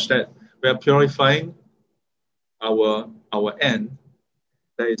 such that we are purifying our end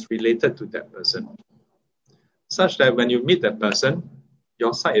that is related to that person, such that when you meet that person,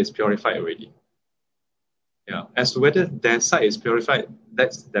 your side is purified already. Yeah. As to whether their side is purified,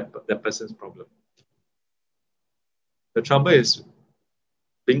 that's that person's problem. The trouble is,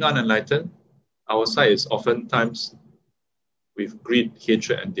 being unenlightened, our side is oftentimes with greed,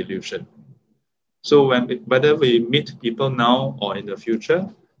 hatred, and delusion. So whether we meet people now or in the future,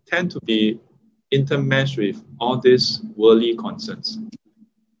 tend to be intermeshed with all these worldly concerns.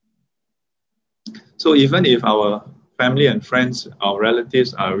 So even if our family and friends, our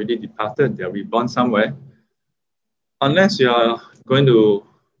relatives are already departed, they are reborn somewhere, unless you are going to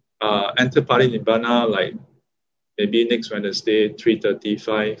enter Parinibbana like maybe next Wednesday,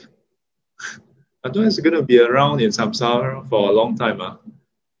 3:35, otherwise it's going to be around in samsara for a long time.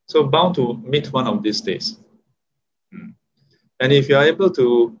 So bound to meet one of these days. And if you are able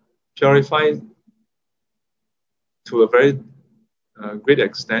to purify to a very great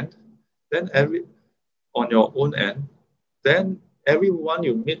extent, then on your own end, then everyone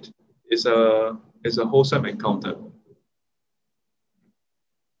you meet is a wholesome encounter.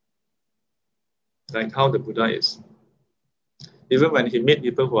 Like how the Buddha is. Even when he meet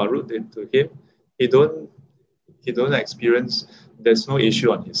people who are rude to him, he don't experience, there's no issue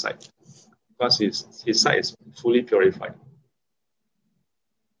on his side, because his side is fully purified.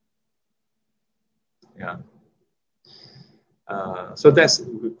 Yeah. So that's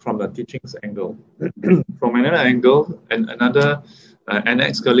from the teachings angle. From another angle, and another an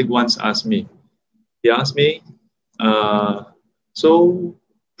ex-colleague once asked me. He asked me, so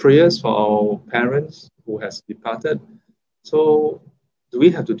prayers for our parents who has departed. So do we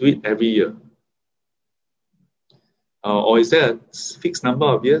have to do it every year? Or is there a fixed number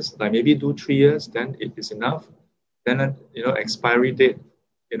of years? Like maybe do 3 years, then it is enough. Then expiry date,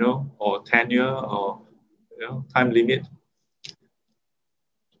 or tenure, or time limit,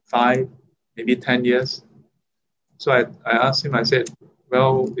 5, maybe 10 years. So I asked him. I said,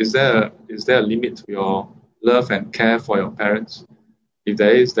 well, is there a limit to your love and care for your parents? If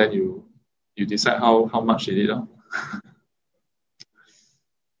there is, then you decide how much it is.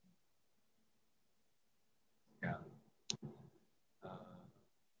 Yeah.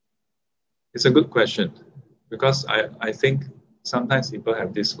 It's a good question, because I think sometimes people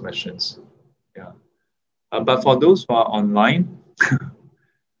have these questions. Yeah. But for those who are online,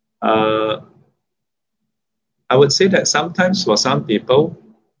 I would say that sometimes for some people,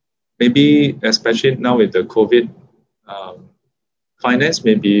 maybe especially now with the COVID, finance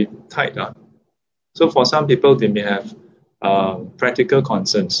may be tight. So for some people, they may have practical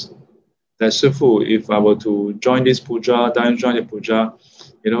concerns. That Shifu, if I were to join this puja, then join the puja,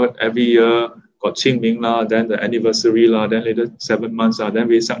 every year got Qingming lah, then the anniversary lah, then later 7 months lah, then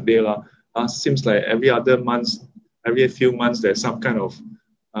Vesak Day lah. Seems like every few months there's some kind of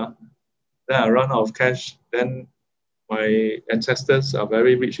then I run out of cash. Then my ancestors are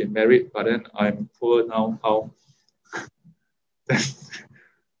very rich in merit, but then I'm poor now. How?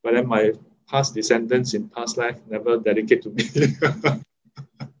 But then my past descendants in past life never dedicate to me.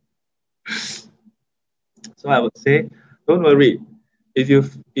 So I would say, don't worry. If you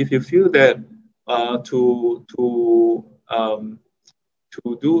feel that to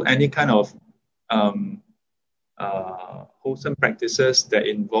do any kind of wholesome practices that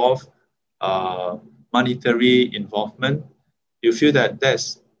involve monetary involvement, you feel that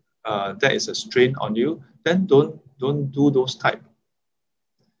that is a strain on you, then don't do those type.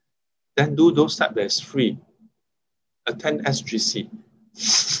 Then do those type that is free. Attend SGC.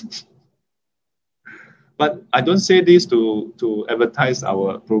 But I don't say this to advertise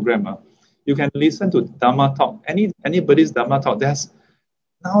our program. You can listen to Dharma Talk. Anybody's Dharma Talk. There's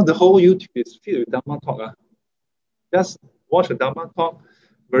now the whole YouTube is filled with Dharma Talk. Just watch a Dharma Talk.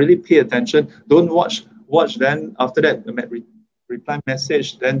 Really pay attention. Don't watch then after that reply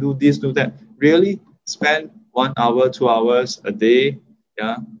message. Then do this, do that. Really spend 1 hour, 2 hours a day.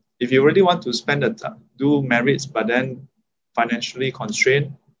 Yeah. If you really want to spend do merits, but then financially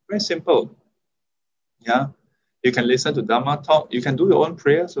constrained, very simple. Yeah, you can listen to Dharma Talk. You can do your own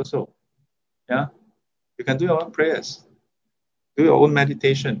prayers also. Yeah, you can do your own prayers. Do your own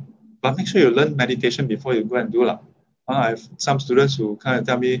meditation. But make sure you learn meditation before you go and do. I have some students who kind of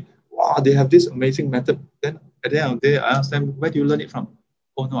tell me, wow, they have this amazing method. Then at the end of the day, I ask them, where do you learn it from?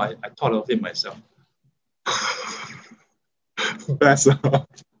 Oh no, I thought of it myself. Best.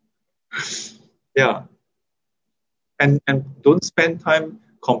 Yeah. And don't spend time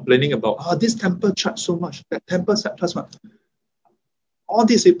complaining about, this temple charge so much, that temple charge so much. All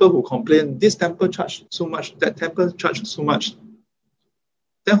these people who complain, this temple charge so much, that temple charge so much.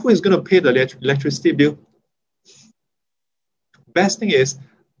 Then who is going to pay the electricity bill? Best thing is,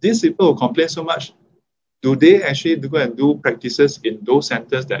 these people who complain so much, do they actually go and do practices in those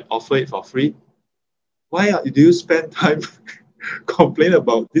centers that offer it for free? Why do you spend time complain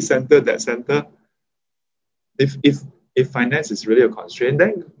about this center, that center? If finance is really a constraint,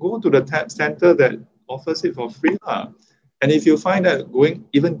 then go to the center that offers it for free. And if you find that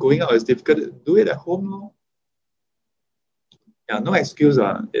going out is difficult, do it at home. Yeah, no excuse.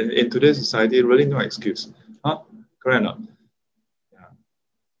 In today's society, really no excuse. Correct or not? Yeah.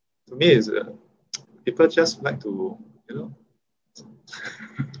 To me, is people just like to,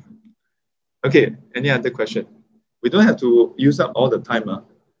 Okay, any other question? We don't have to use up all the time.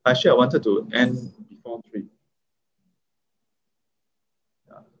 Actually, I wanted to end before 3.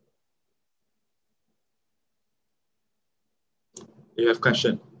 You have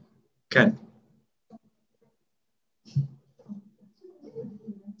question? Ken?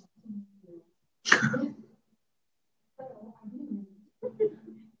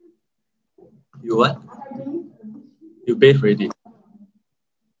 You what? You bathe already?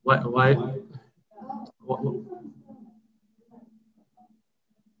 Why? What?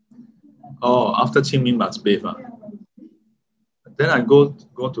 Oh, after Qingming must bathe. Then I go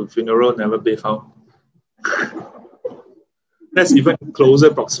to funeral, never bathe how? That's even closer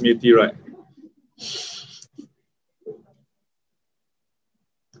proximity, right?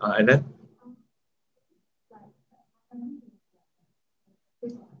 And then?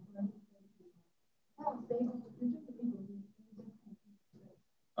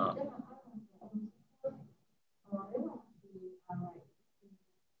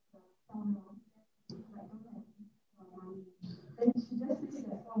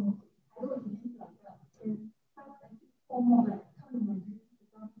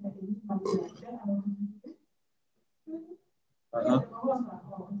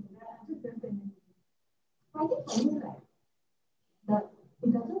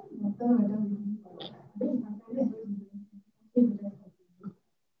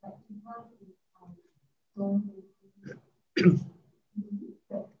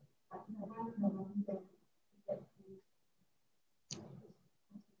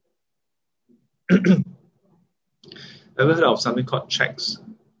 Ever heard of something called checks?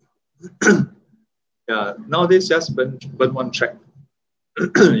 Yeah, nowadays just burn one check.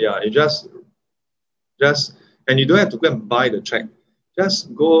 Yeah, you just and you don't have to go and buy the check.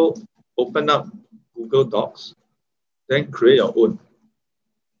 Just go open up Google Docs, then create your own.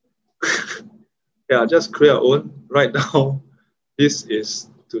 Yeah, just create your own. Write down, this is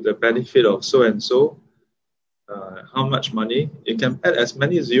to the benefit of so and so. How much money? You can add as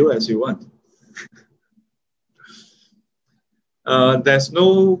many zero as you want. There's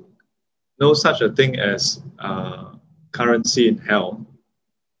no such a thing as currency in hell,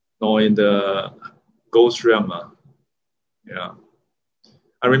 nor in the ghost realm. Yeah,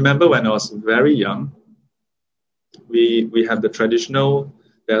 I remember when I was very young, we have the traditional.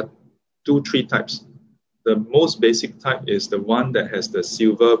 There are 2-3 types. The most basic type is the one that has the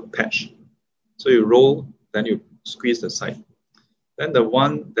silver patch. So you roll, then you squeeze the side. Then the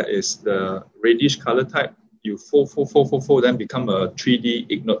one that is the reddish color type, you fold, then become a 3D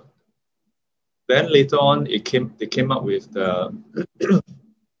inknote. Then later on, they came up with the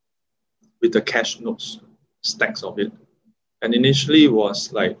with the cash notes, stacks of it. And initially it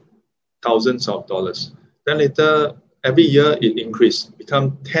was like thousands of dollars. Then later, every year it increased,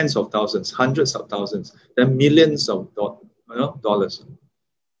 become tens of thousands, hundreds of thousands, then millions of dollars.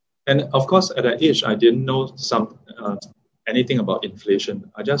 And of course, at that age, I didn't know anything about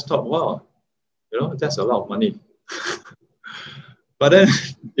inflation. I just thought, wow, that's a lot of money. But then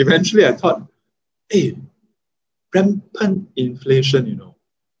eventually I thought, hey, rampant inflation,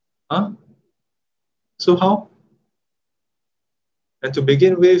 Huh? So how? And to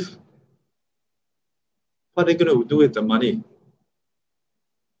begin with, what are they going to do with the money?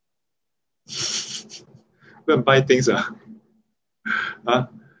 Go and buy things. Huh?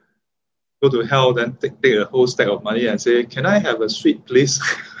 Go to hell, then take a whole stack of money and say, can I have a sweet, please?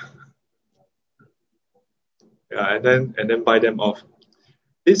 Yeah, and then buy them off.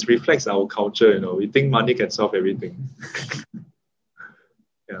 This reflects our culture, we think money can solve everything.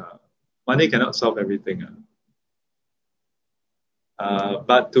 Yeah, money cannot solve everything.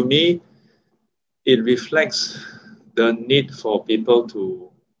 But to me, it reflects the need for people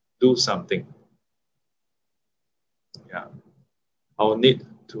to do something. Yeah, our need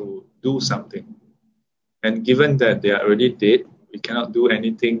to do something. And given that they are already dead, we cannot do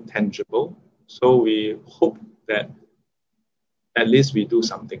anything tangible. So we hope that at least we do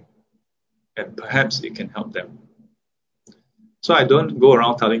something. And perhaps it can help them. So I don't go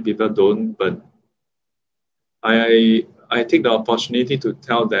around telling people don't burn. I take the opportunity to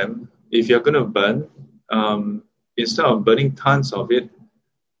tell them, if you're going to burn, instead of burning tons of it,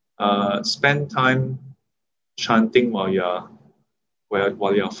 spend time chanting while you're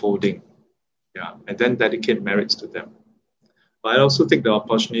folding. Yeah, and then dedicate merits to them. But I also take the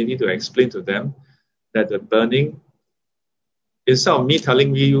opportunity to explain to them that the burning, instead of me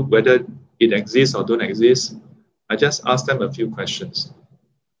telling you whether it exists or don't exist, I just ask them a few questions.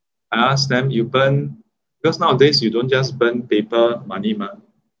 I ask them, you burn, because nowadays you don't just burn paper money,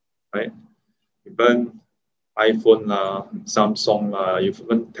 right? You burn iPhone, Samsung, you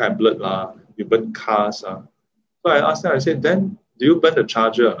burn tablet, you burn cars. So I asked them, I said, then do you burn the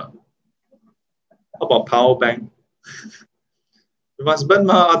charger? How about power bank? You must burn,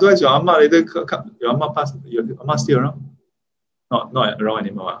 otherwise your amma later, your amma pass, your amma still around? Not around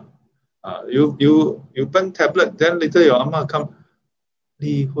anymore. You burn tablet, then later your amma come,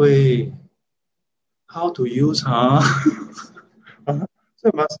 Li Hui, how to use, huh? So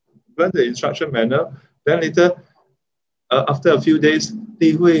you must burn the instruction manual. Then later, after a few days,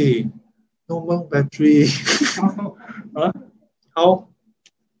 Li Hui, no more battery. Huh? How?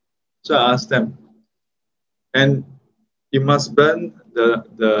 So I asked them. And you must burn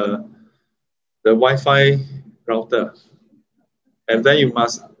the Wi-Fi router. And then you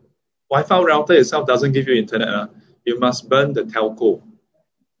must, Wi-Fi router itself doesn't give you internet. You must burn the telco.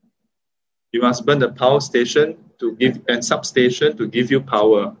 You must burn the power station and substation to give you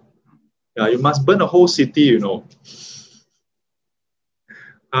power. Yeah, you must burn the whole city,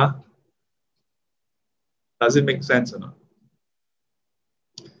 Huh? Does it make sense or not?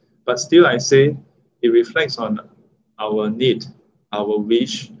 But still, I say it reflects on our need, our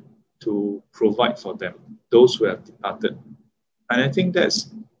wish to provide for them, those who have departed. And I think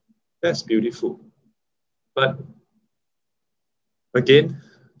that's beautiful. But again,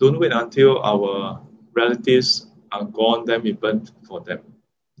 don't wait until our relatives are gone, then we burn for them.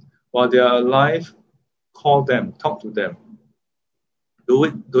 While they are alive, call them, talk to them.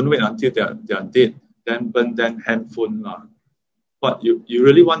 Don't wait until they are dead, then burn them handphone. But you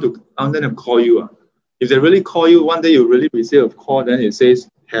really want them to call you. If they really call you, one day you really receive a call, then it says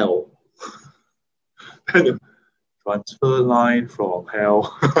hell. Then you transfer line from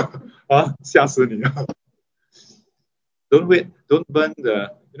hell. 吓死你了. Don't wait, don't burn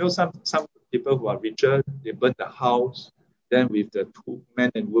some people who are richer, they burn the house, then with the two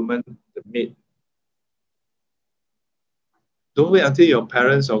men and women, the maid. Don't wait until your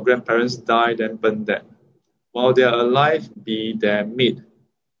parents or grandparents die, then burn that. While they are alive, be their maid,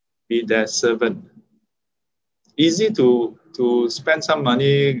 be their servant. Easy to spend some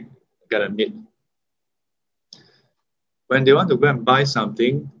money, get a maid. When they want to go and buy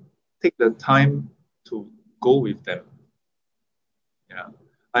something, take the time to go with them. Yeah,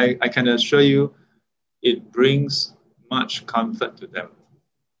 I can assure you, it brings much comfort to them.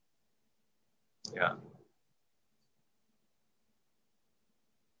 Yeah.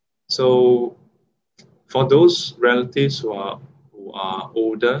 So, for those relatives who are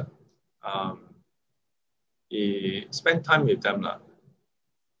older, spend time with them lah.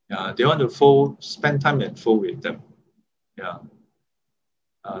 Yeah, they want to spend time and full with them. Yeah.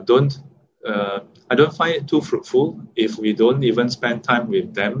 I don't find it too fruitful if we don't even spend time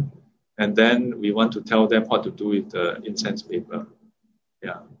with them, and then we want to tell them what to do with the incense paper.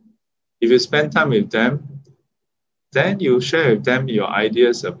 Yeah. If you spend time with them, then you share with them your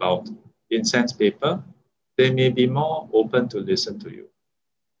ideas about incense paper. They may be more open to listen to you.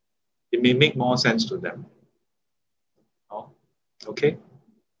 It may make more sense to them. Oh, okay?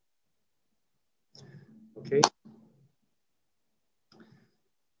 Okay.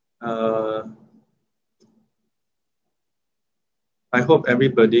 I hope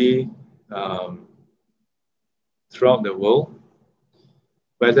everybody throughout the world,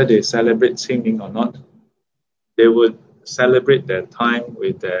 whether they celebrate Qingming or not, they would celebrate their time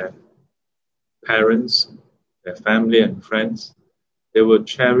with their parents, their family and friends. They would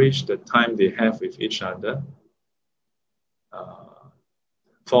cherish the time they have with each other.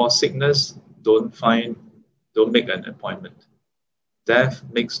 For sickness, don't make an appointment. Death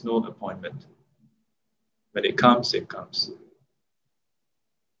makes no appointment. When it comes, it comes.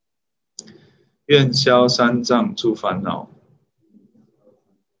 愿消三障诸烦恼，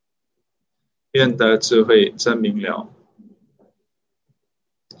愿得智慧真明了。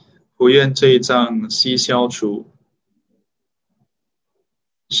不愿这一障悉消除，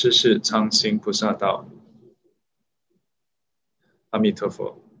世世常行菩萨道。阿弥陀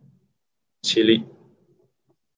佛，起立。